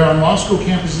 where on law school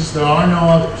campuses there are no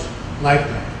others like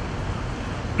them.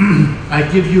 I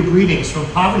give you greetings from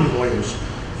poverty lawyers,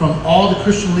 from all the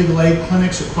Christian legal aid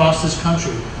clinics across this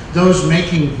country, those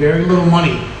making very little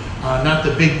money, not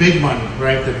the big money,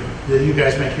 right, that you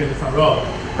guys make here in the front row,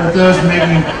 but those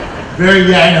making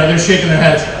yeah, I know, they're shaking their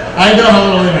heads. I know how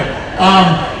little they make.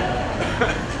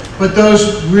 But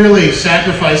those really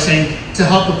sacrificing to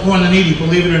help the poor and the needy.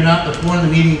 Believe it or not, the poor and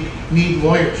the needy need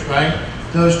lawyers, right?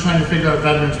 Those trying to figure out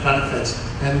veterans' benefits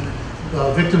and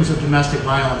victims of domestic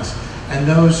violence. And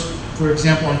those, for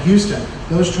example, in Houston,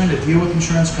 those trying to deal with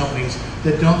insurance companies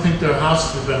that don't think their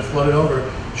houses have been flooded over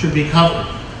should be covered.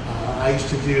 I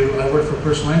work for a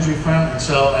personal injury firm, and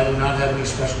so I do not have any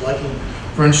special liking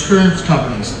for insurance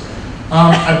companies.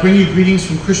 I bring you greetings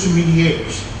from Christian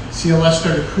mediators. CLS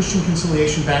started Christian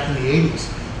conciliation back in the 80s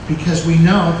because we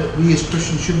know that we as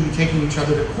Christians shouldn't be taking each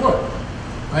other to court,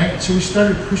 right? So we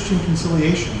started Christian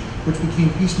conciliation, which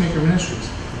became Peacemaker Ministries,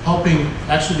 helping,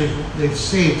 actually they've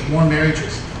saved more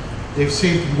marriages, they've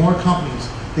saved more companies,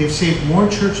 they've saved more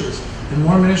churches and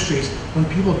more ministries when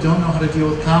people don't know how to deal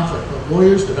with conflict. But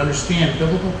lawyers that understand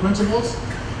biblical principles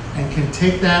and can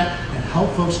take that and help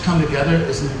folks come together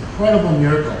is an incredible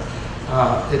miracle.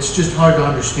 It's just hard to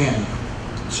understand.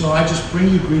 So I just bring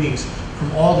you greetings from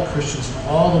all the Christians in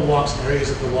all the walks and areas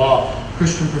of the law,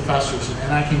 Christian professors,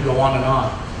 and I can go on and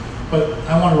on. But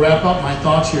I want to wrap up my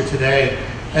thoughts here today.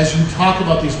 As you talk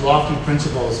about these lofty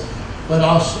principles, let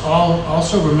us all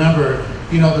also remember,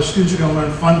 the students are going to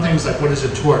learn fun things like what is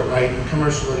a tort, right, and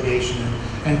commercial litigation,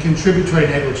 and contributory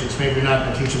negligence. Maybe you're not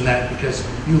going to teach them that because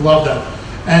you love them,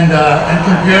 and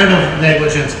comparative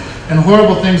negligence, and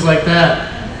horrible things like that.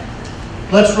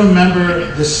 Let's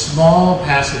remember this small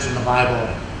passage in the Bible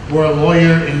where a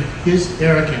lawyer in his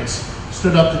arrogance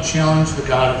stood up to challenge the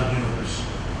God of the universe,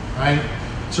 right?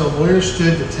 So a lawyer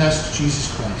stood to test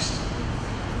Jesus Christ.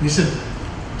 And he said,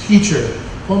 "Teacher,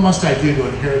 what must I do to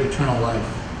inherit eternal life?"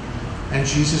 And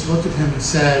Jesus looked at him and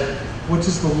said, "What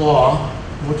does the law,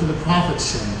 what do the prophets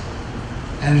say?"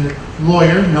 And the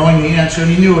lawyer, knowing the answer,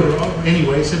 and he knew it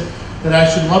anyway, said that I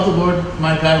should love the Lord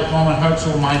my God with all my heart,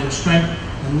 soul, mind, and strength,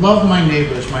 and love my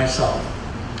neighbor as myself.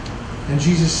 And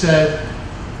Jesus said,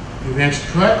 "You've answered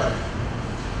correctly."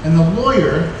 And the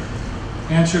lawyer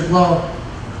answered, "Well,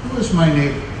 who is my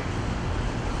neighbor?"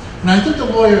 And I think the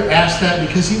lawyer asked that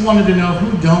because he wanted to know,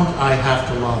 who don't I have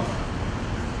to love?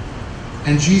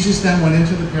 And Jesus then went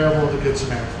into the parable of the Good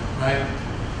Samaritan, right?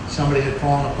 Somebody had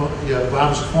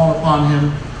robbers had fallen upon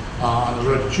him on the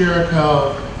road to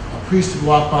Jericho. A priest had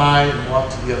walked by and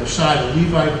walked to the other side. A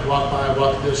Levite had walked by and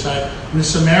walked to the other side. And the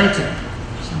Samaritan,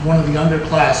 one of the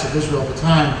underclass of Israel at the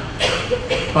time,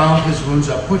 bound his wounds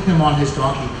up, put him on his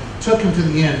donkey, took him to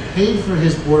the inn, paid for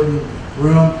his board and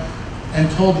room, and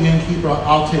told the innkeeper,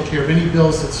 "I'll take care of any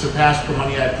bills that surpass the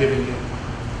money I've given you."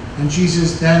 And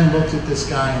Jesus then looked at this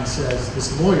guy and says,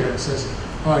 this lawyer, and says,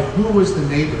 "All right, who was the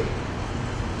neighbor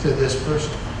to this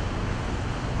person?"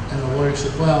 And the lawyer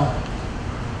said, "Well,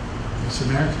 the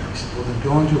Samaritan." He said, "Well, then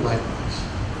go and do likewise."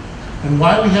 And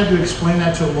why we had to explain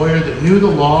that to a lawyer that knew the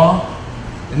law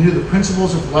and knew the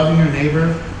principles of loving your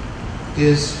neighbor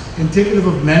is indicative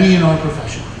of many in our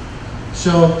profession.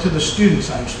 So to the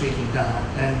students I'm speaking now,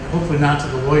 and hopefully not to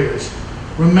the lawyers,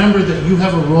 remember that you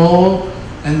have a role,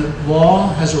 and the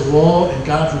law has a role in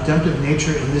God's redemptive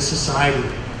nature in this society.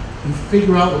 And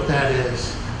figure out what that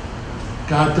is.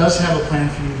 God does have a plan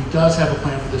for you. He does have a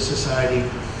plan for this society.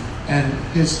 And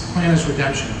his plan is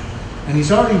redemption. And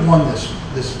he's already won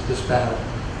this battle.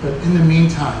 But in the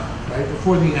meantime, right,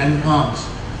 before the end comes,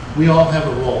 we all have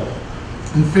a role.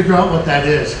 And figure out what that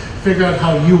is. Figure out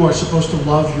how you are supposed to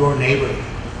love your neighbor.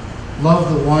 Love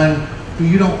the one who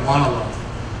you don't want to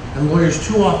love. And lawyers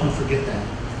too often forget that.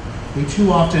 We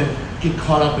too often get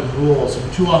caught up in rules, and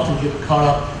we too often get caught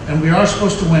up, and we are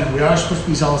supposed to win. We are supposed to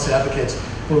be zealous advocates,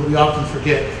 but we often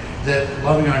forget that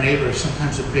loving our neighbor is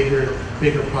sometimes a bigger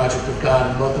project of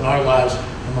God, both in our lives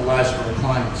and the lives of our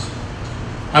clients.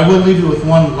 I will leave you with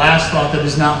one last thought that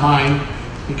is not mine,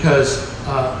 because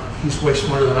he's way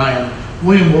smarter than I am.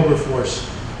 William Wilberforce,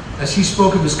 as he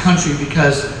spoke of his country,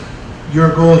 because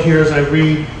your goal here, as I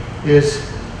read, is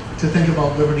to think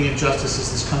about liberty and justice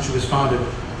as this country was founded.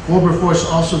 Wilberforce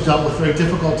also dealt with very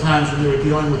difficult times when they were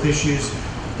dealing with issues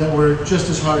that were just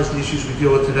as hard as the issues we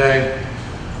deal with today.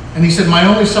 And he said, "My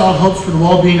only solid hopes for the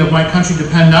well-being of my country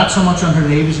depend not so much on her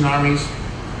navies and armies,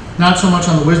 not so much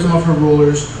on the wisdom of her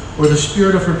rulers or the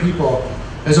spirit of her people,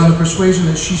 as on the persuasion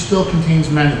that she still contains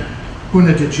many who in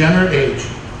a degenerate age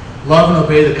love and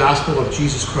obey the gospel of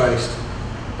Jesus Christ.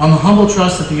 On the humble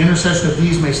trust that the intercession of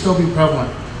these may still be prevalent,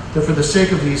 that for the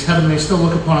sake of these, heaven may still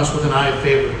look upon us with an eye of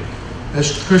favor.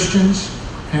 As Christians,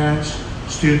 parents,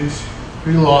 students,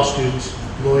 pre-law students,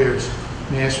 lawyers,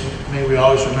 may we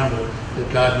always remember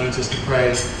that God needs us to pray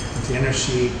and to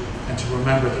intercede and to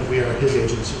remember that we are His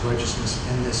agents of righteousness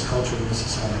in this culture, in this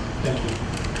society." Thank you.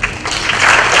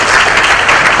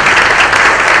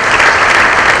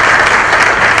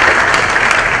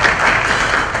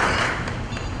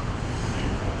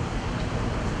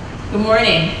 Good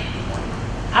morning.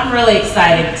 I'm really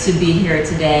excited to be here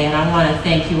today, and I want to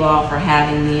thank you all for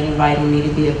having me and inviting me to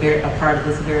be a part of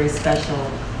this very special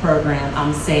program.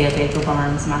 I'm Saya Baker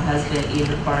Barnes. My husband,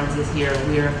 Edith Barnes, is here.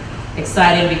 We're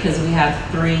excited because we have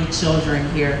 3 children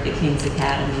here at the King's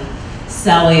Academy.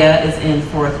 Celia is in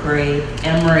 4th grade,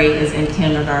 Emery is in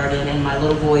kindergarten, and my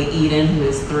little boy Eden, who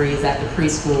is 3, is at the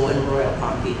preschool in Royal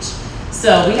Palm Beach.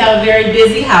 So we have a very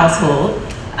busy household.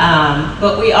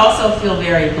 But we also feel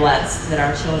very blessed that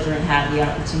our children have the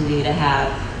opportunity to have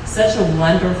such a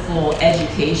wonderful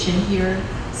education here,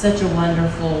 such a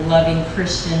wonderful, loving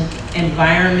Christian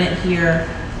environment here.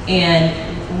 And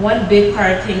one big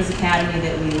part of King's Academy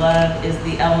that we love is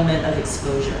the element of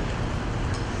exposure.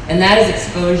 And that is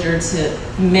exposure to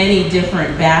many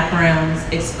different backgrounds,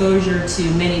 exposure to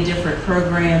many different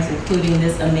programs, including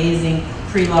this amazing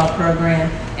pre-law program,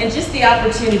 and just the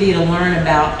opportunity to learn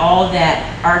about all that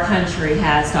our country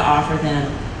has to offer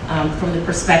them from the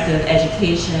perspective of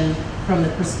education, from the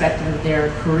perspective of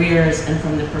their careers, and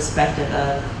from the perspective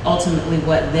of ultimately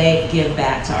what they give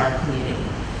back to our community.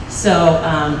 So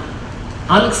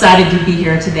I'm excited to be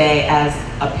here today as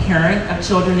a parent of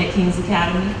children at King's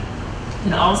Academy,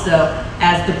 and also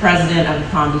as the president of the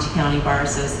Palm Beach County Bar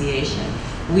Association.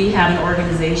 We have an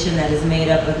organization that is made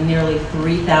up of nearly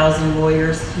 3,000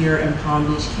 lawyers here in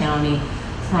Palm Beach County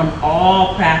from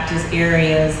all practice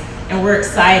areas, and we're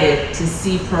excited to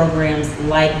see programs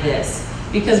like this.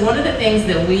 Because one of the things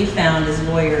that we found as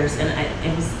lawyers,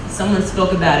 and someone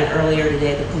spoke about it earlier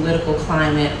today, the political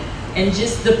climate, and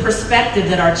just the perspective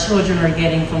that our children are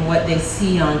getting from what they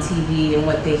see on TV and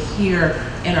what they hear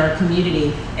in our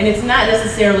community. And it's not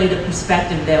necessarily the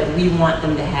perspective that we want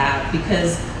them to have,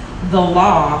 because the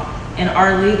law and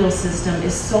our legal system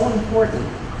is so important,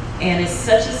 and it's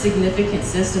such a significant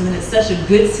system, and it's such a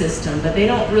good system, but they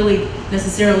don't really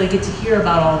necessarily get to hear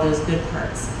about all those good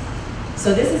parts.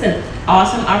 So this is an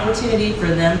awesome opportunity for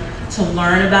them to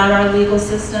learn about our legal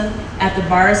system. At the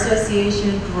Bar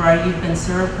Association, through our You've Been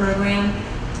Served program,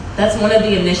 that's one of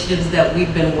the initiatives that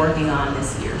we've been working on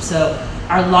this year. So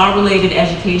our law-related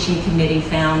education committee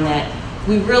found that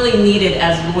we really needed,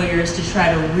 as lawyers, to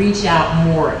try to reach out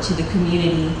more to the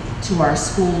community, to our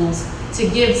schools, to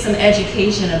give some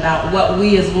education about what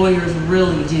we as lawyers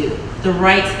really do, the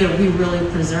rights that we really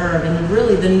preserve, and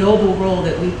really the noble role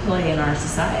that we play in our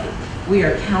society. We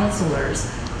are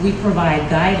counselors, we provide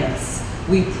guidance,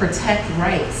 we protect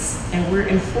rights, and we're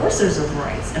enforcers of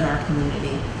rights in our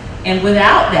community. And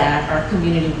without that, our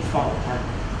community would fall apart.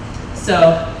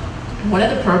 So one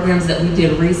of the programs that we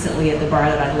did recently at the bar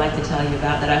that I'd like to tell you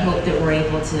about, that I hope that we're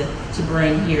able to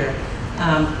bring here,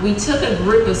 we took a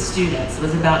group of students, it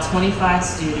was about 25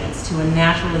 students, to a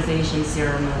naturalization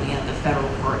ceremony at the federal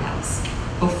courthouse.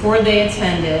 Before they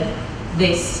attended,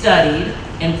 they studied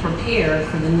and prepared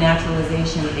for the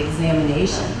naturalization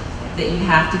examination that you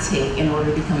have to take in order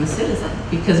to become a citizen.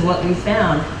 Because what we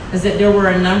found is that there were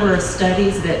a number of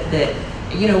studies that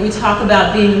you know, we talk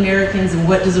about being Americans and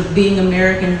what does being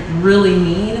American really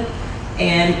mean.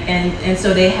 And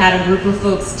so they had a group of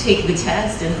folks take the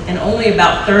test, and only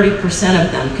about 30%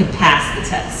 of them could pass the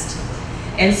test.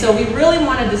 And so we really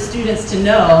wanted the students to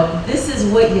know this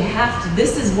is what you have to,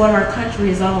 this is what our country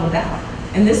is all about.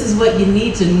 And this is what you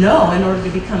need to know in order to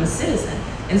become a citizen.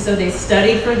 And so they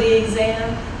studied for the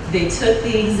exam, they took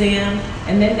the exam,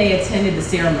 and then they attended the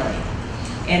ceremony.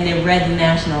 And they read the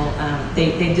national,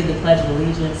 they did the Pledge of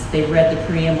Allegiance, they read the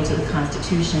preamble to the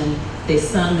Constitution, they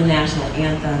sung the national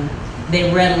anthem,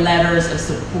 they read letters of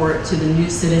support to the new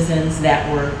citizens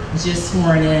that were just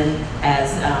sworn in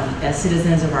as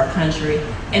citizens of our country.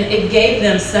 And it gave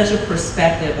them such a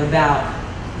perspective about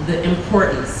the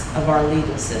importance of our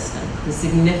legal system, the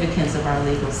significance of our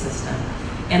legal system,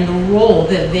 and the role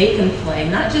that they can play,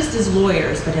 not just as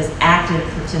lawyers, but as active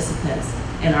participants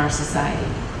in our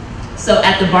society. So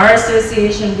at the Bar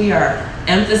Association, we are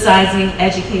emphasizing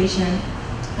education.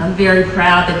 I'm very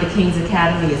proud that the King's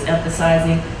Academy is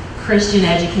emphasizing Christian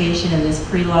education in this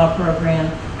pre-law program,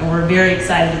 and we're very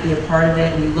excited to be a part of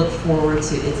it, and we look forward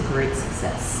to its great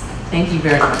success. Thank you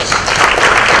very much.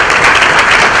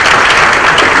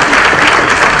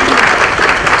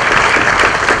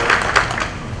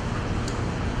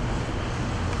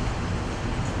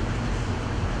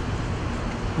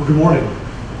 Well, good morning.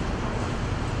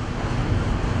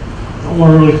 I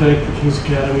want to really thank the King's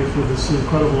Academy for this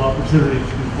incredible opportunity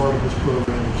to be part of this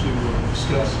program to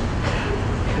discuss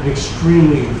an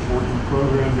extremely important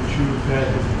program that you've had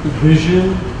the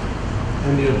vision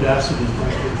and the audacity,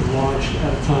 frankly, to launch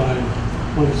at a time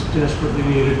when it's desperately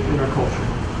needed in our culture.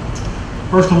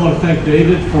 First, I want to thank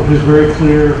David for his very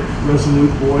clear, resolute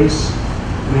voice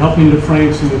in helping to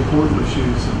frame some important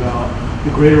issues about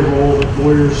the greater role that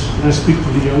lawyers, and I speak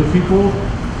to the young people,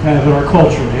 have in our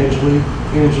culture.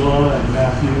 Angela, and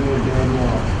Matthew, and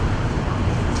Danielle.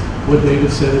 What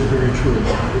David said is very true.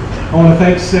 I want to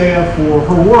thank Saya for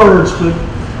her words, but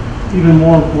even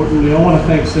more importantly, I want to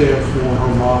thank Saya for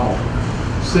her model.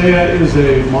 Saya is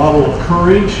a model of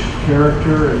courage,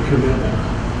 character, and commitment.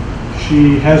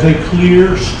 She has a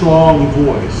clear, strong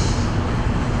voice.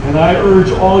 And I urge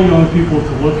all young people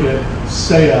to look at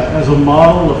Saya as a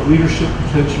model of leadership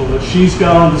potential that she's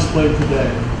got on display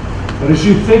today. But as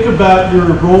you think about your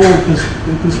role at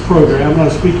this program, and I'm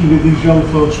speaking to these young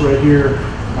folks right here,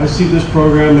 I see this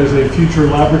program as a future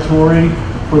laboratory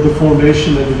for the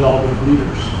formation and development of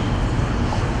leaders.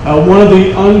 One of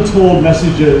the untold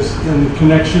messages in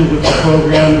connection with the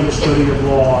program and the study of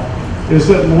law is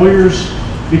that lawyers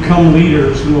become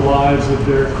leaders in the lives of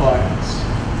their clients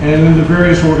and in the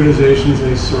various organizations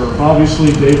they serve.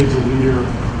 Obviously, David's a leader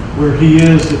where he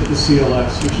is at the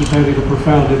CLS, which is having a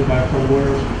profound impact on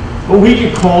lawyers. But we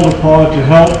get called upon to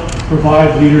help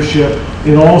provide leadership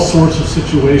in all sorts of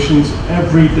situations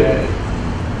every day,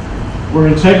 where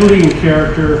integrity and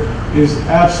character is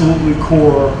absolutely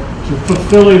core to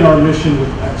fulfilling our mission with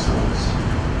excellence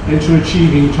and to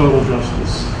achieving total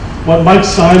justice. What Mike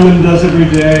Simon does every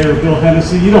day, or Bill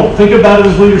Hennessy, you don't think about it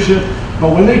as leadership,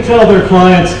 but when they tell their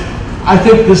clients, I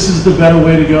think this is the better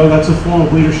way to go, that's a form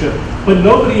of leadership. But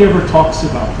nobody ever talks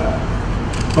about that.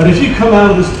 But if you come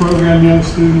out of this program, young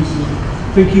students,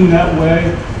 thinking that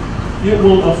way, it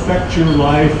will affect your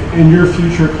life and your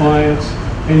future clients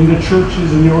and the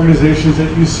churches and the organizations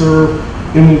that you serve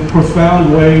in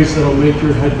profound ways that will make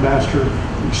your headmaster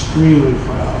extremely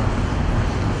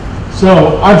proud.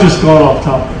 So I've just gone off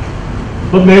topic,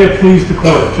 but may it please the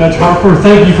court. Judge Harper,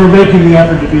 thank you for making the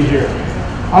effort to be here.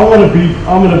 I'm going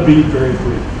to be very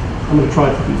brief. I'm going to try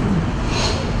to be brief.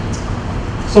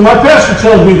 So my pastor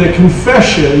tells me that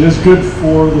confession is good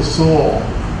for the soul.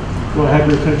 Do I have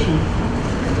your attention?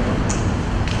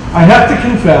 I have to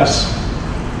confess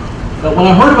that when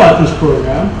I heard about this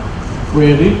program,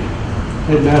 Randy,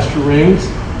 Headmaster Raines,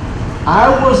 I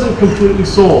wasn't completely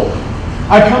sold.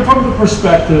 I come from the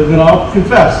perspective, and I'll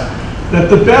confess, that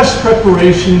the best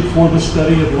preparation for the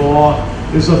study of law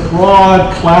is a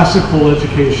broad classical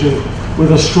education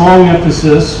with a strong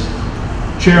emphasis,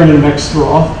 Chairman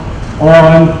Meckstroth,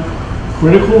 on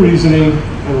critical reasoning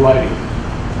and writing.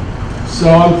 So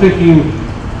I'm thinking,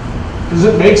 does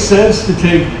it make sense to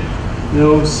take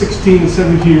 16 and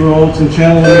 17-year-olds and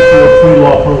channel them for a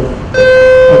pre-law program?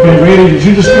 Okay, Randy, did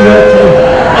you just do that too?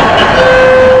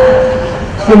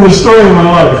 It's been the story of my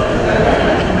life.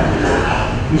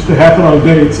 It used to happen on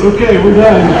dates. Okay, we're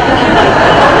done.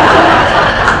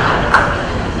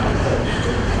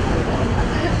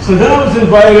 So then I was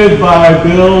invited by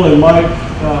Bill and Mike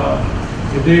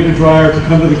and David Dreyer to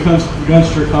come to the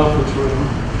Gunster conference room.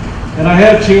 And I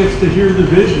had a chance to hear the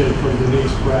vision from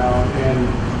Denise Brown and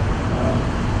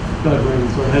Doug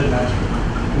Raines, our headmaster.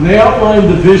 And they outlined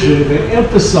the vision, they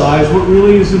emphasized what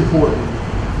really is important: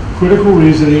 critical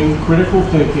reasoning, critical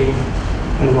thinking,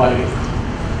 and writing.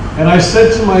 And I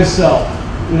said to myself,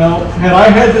 had I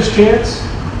had this chance,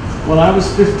 When I was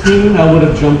 15, I would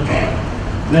have jumped on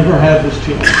it. Never had this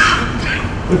chance.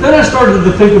 But then I started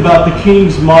to think about the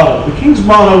King's motto. The King's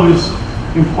motto is,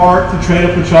 in part, to train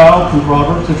up a child, from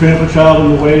Proverbs, to train up a child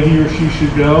in the way he or she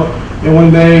should go, and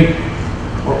when they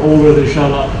are older, they shall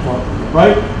not depart from it,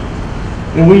 right?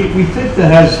 And we think that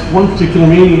has one particular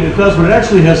meaning. It does, but it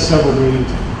actually has several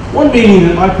meanings. One meaning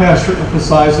that my pastor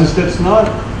emphasizes that's not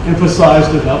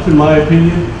emphasized enough, in my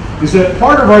opinion, is that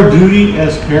part of our duty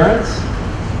as parents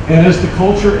and as the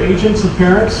culture agents of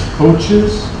parents,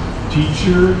 coaches,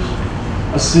 teachers,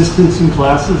 assistants in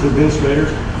classes, administrators,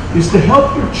 is to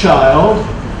help your child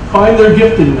find their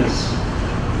giftedness,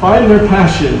 find their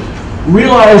passion,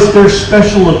 realize their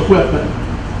special equipment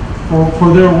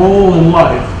for their role in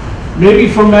life. Maybe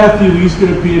for Matthew, he's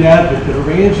going to be an advocate,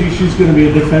 or Angie, she's going to be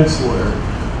a defense lawyer.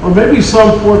 Or maybe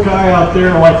some poor guy out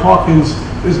there like Hawkins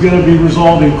is going to be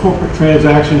resolving corporate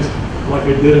transactions like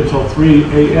I did until 3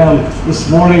 a.m. this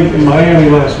morning in Miami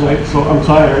last night, so I'm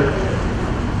tired.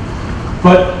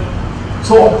 But,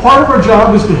 so part of our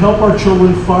job is to help our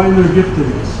children find their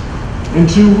giftedness and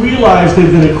to realize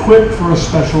they've been equipped for a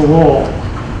special role.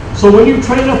 So when you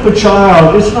train up a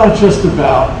child, it's not just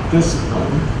about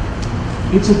discipline.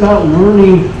 It's about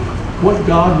learning what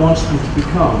God wants them to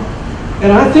become.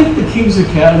 And I think the King's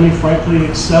Academy, frankly,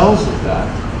 excels at that.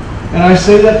 And I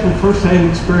say that from first-hand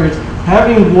experience.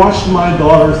 Having watched my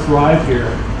daughter thrive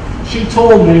here, she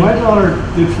told me, my daughter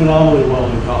did phenomenally well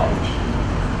in college.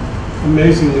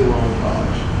 Amazingly well in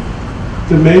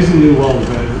college. Amazingly well in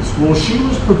graduate school. She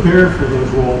was prepared for those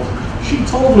roles. She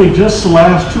told me just the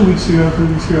last 2 weeks ago, 3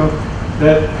 weeks ago,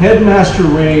 that Headmaster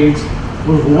Raines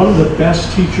was one of the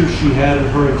best teachers she had in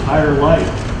her entire life.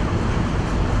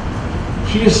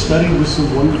 She has studied with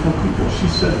some wonderful people. She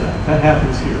said that. That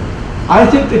happens here. I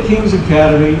think the King's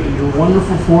Academy and your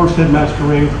wonderful Forest Headmaster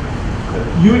Raines,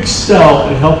 you excel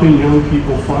at helping young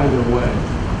people find their way.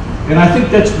 And I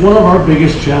think that's one of our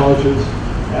biggest challenges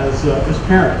as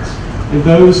parents and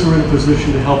those who are in a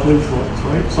position to help influence,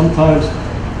 right? Sometimes,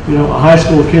 you know, a high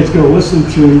school kid's going to listen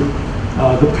to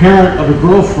the parent of a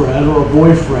girlfriend or a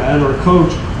boyfriend or a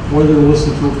coach more than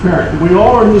listen to a parent. We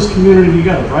all are in this community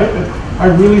together, right? I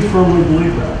really firmly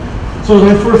believe that. So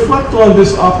as I reflect on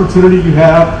this opportunity you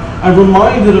have, I'm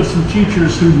reminded of some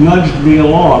teachers who nudged me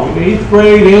along. In 8th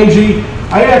grade, Angie,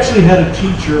 I actually had a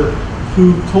teacher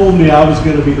who told me I was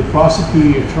going to be the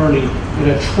prosecuting attorney in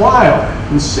a trial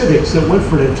in civics that went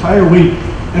for an entire week.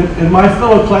 And my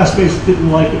fellow classmates didn't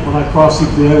like it when I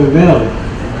cross-examined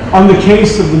them on the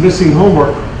case of the missing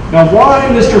homework. Now, why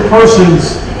Mr.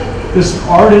 Persons, this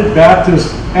ardent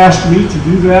Baptist, asked me to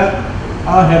do that,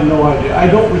 I have no idea. I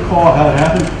don't recall how it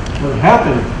happened, but it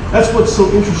happened. That's what's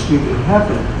so interesting. It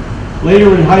happened.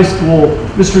 Later in high school,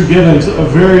 Mr. Givens, a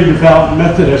very devout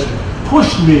Methodist,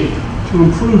 pushed me to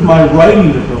improve my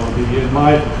writing ability and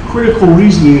my critical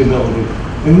reasoning ability.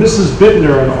 And Mrs.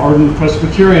 Bittner, an ardent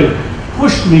Presbyterian,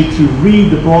 pushed me to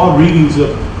read the broad readings of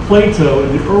Plato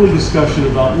in the early discussion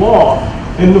about law.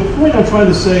 And the point I'm trying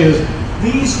to say is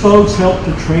these folks helped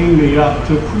to train me up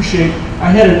to appreciate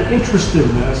I had an interest in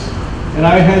this and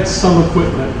I had some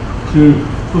equipment to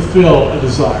fulfill a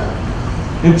desire.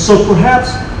 And so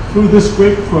perhaps through this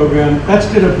great program, that's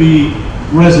going to be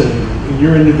resonating in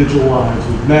your individual lives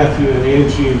with Matthew and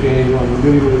Angie and Daniel and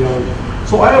many, many others.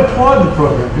 So I applaud the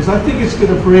program because I think it's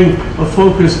going to bring a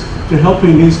focus to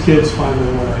helping these kids find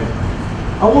their way.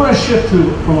 I want to shift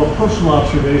from a personal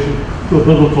observation to a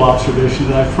biblical observation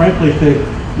that I frankly think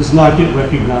does not get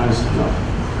recognized enough.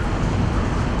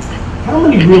 How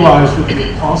many realize that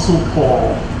the Apostle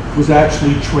Paul was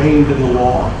actually trained in the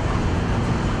law?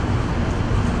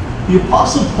 The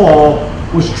Apostle Paul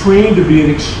was trained to be an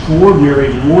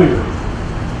extraordinary lawyer.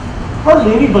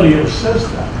 Hardly anybody ever says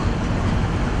that.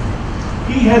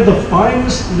 He had the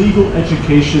finest legal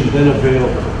education then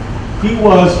available. He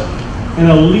was an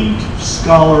elite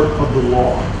scholar of the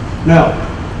law. Now,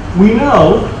 we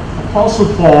know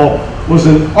Apostle Paul was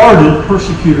an ardent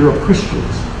persecutor of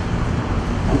Christians.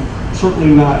 I'm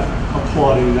certainly not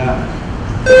applauding that.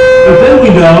 But then we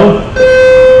know,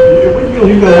 but then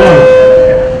we know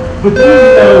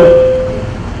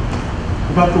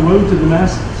about the road to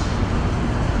Damascus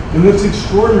and this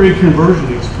extraordinary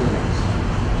conversion experience.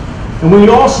 And we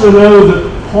also know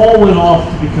that Paul went off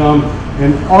to become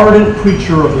an ardent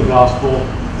preacher of the gospel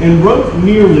and wrote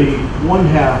nearly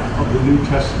 1/2 of the New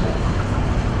Testament.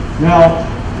 Now,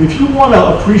 if you want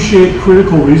to appreciate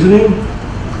critical reasoning,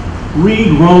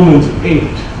 read Romans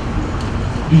 8.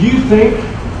 Do you think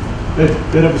that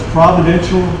it was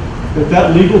providential,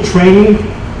 that legal training,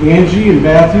 Angie and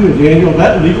Matthew and Daniel,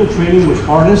 that legal training was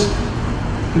harnessed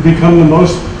to become the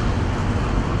most,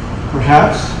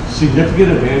 perhaps, significant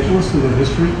evangelist in the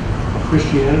history of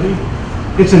Christianity.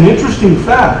 It's an interesting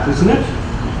fact, isn't it?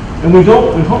 And we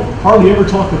hardly ever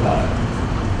talk about it.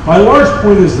 My large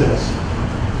point is this: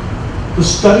 the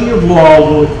study of law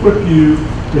will equip you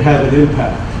to have an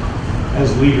impact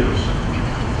as leaders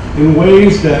in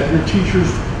ways that your teachers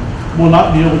will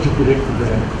not be able to predict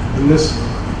today in this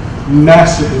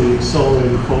massively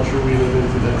accelerated culture we live in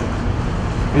today.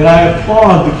 And I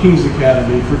applaud the King's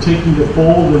Academy for taking the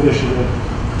bold initiative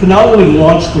to not only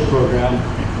launch the program,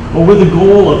 but with the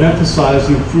goal of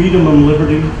emphasizing freedom and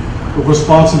liberty, the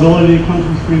responsibility that comes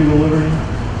with freedom and liberty,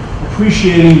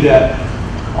 appreciating that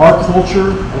our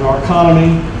culture and our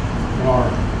economy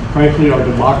and frankly, our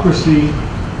democracy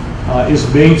is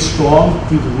made strong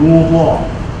through the rule of law.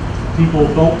 People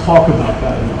don't talk about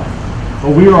that enough.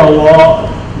 But we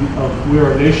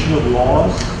are a nation of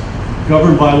laws,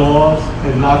 governed by laws,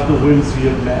 and not the whimsy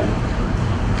of men.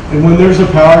 And when there's a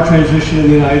power transition in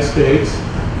the United States,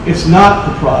 it's not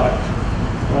the product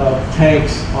of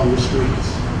tanks on the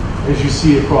streets, as you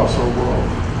see across our world.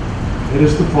 It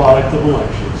is the product of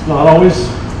elections. Not always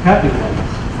happy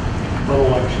ones, but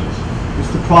elections.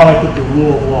 It's the product of the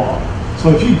rule of law. So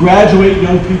if you graduate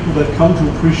young people that come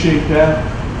to appreciate that,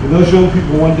 and those young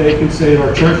people one day can say at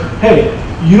our church, hey,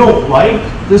 you don't like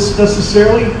this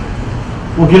necessarily?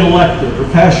 Well, get elected or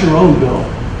pass your own bill.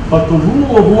 But the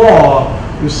rule of law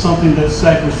is something that's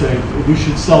sacrosanct, and we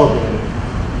should celebrate it.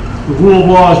 The rule of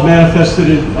law is manifested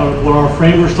in what our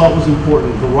framers thought was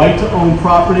important: the right to own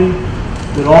property,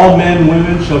 that all men and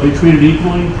women shall be treated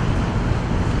equally,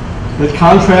 that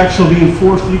contracts shall be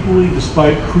enforced equally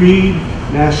despite creed,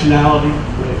 nationality,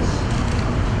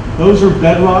 race. Those are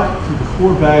bedrock to the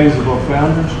core values of our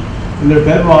founders, and they're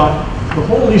bedrock to the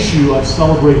whole issue of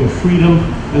celebrating freedom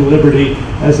and liberty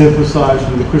as emphasized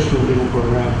in the Christian legal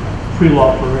program,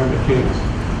 pre-law program at King's.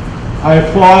 I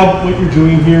applaud what you're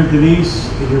doing here, Denise,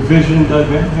 and your vision,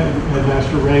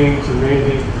 Headmaster Raines and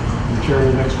Randy, and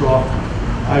Chairman Mextroff.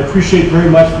 I appreciate very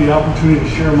much the opportunity to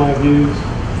share my views.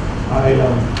 I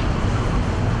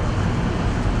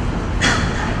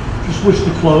just wish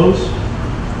to close.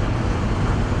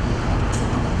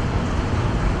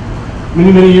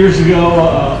 Many, many years ago,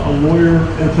 a lawyer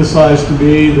emphasized to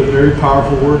me the very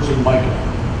powerful words of Micah.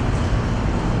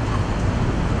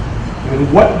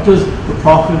 And what does the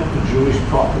prophet, the Jewish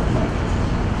prophet,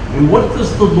 Micah? And what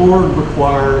does the Lord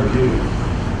require of you?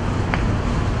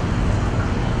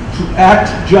 To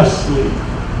act justly,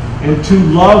 and to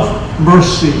love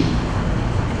mercy,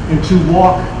 and to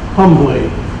walk humbly.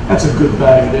 That's a good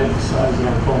value to emphasize in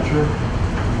our culture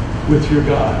with your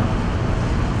God.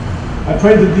 I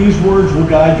pray that these words will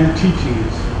guide your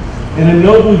teachings and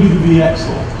enable you to be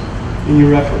excellent in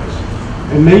your efforts.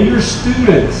 And may your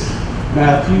students,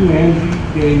 Matthew,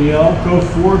 Angie, Danielle, go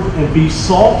forth and be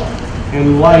salt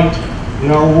and light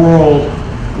in our world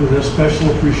with a special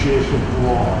appreciation for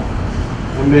law.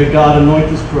 And may God anoint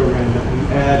this program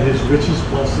and add his richest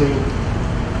blessing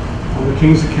on the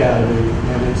King's Academy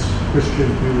and its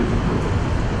Christian community program.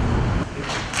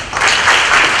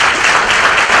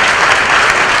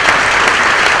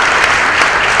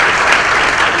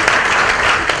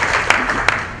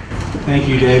 Thank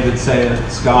you, David, Saya,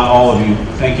 Scott, all of you.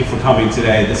 Thank you for coming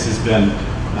today. This has been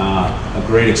a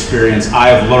great experience. I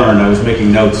have learned. I was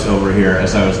making notes over here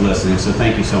as I was listening, so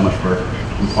thank you so much for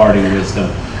imparting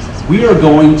wisdom. We are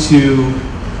going to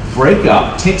break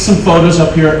up, take some photos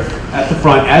up here at the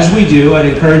front. As we do, I'd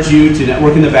encourage you to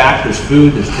network in the back. There's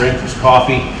food, there's drink, there's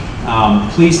coffee.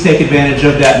 Please take advantage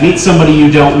of that. Meet somebody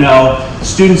you don't know.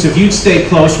 Students, if you'd stay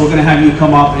close, we're going to have you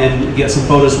come up and get some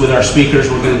photos with our speakers.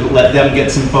 We're going to let them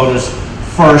get some photos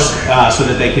first so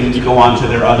that they can go on to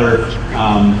their other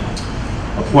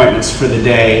appointments for the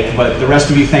day. But the rest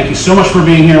of you, thank you so much for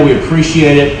being here. We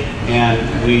appreciate it, and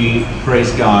we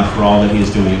praise God for all that he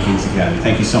is doing at King's Academy.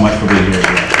 Thank you so much for being here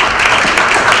today.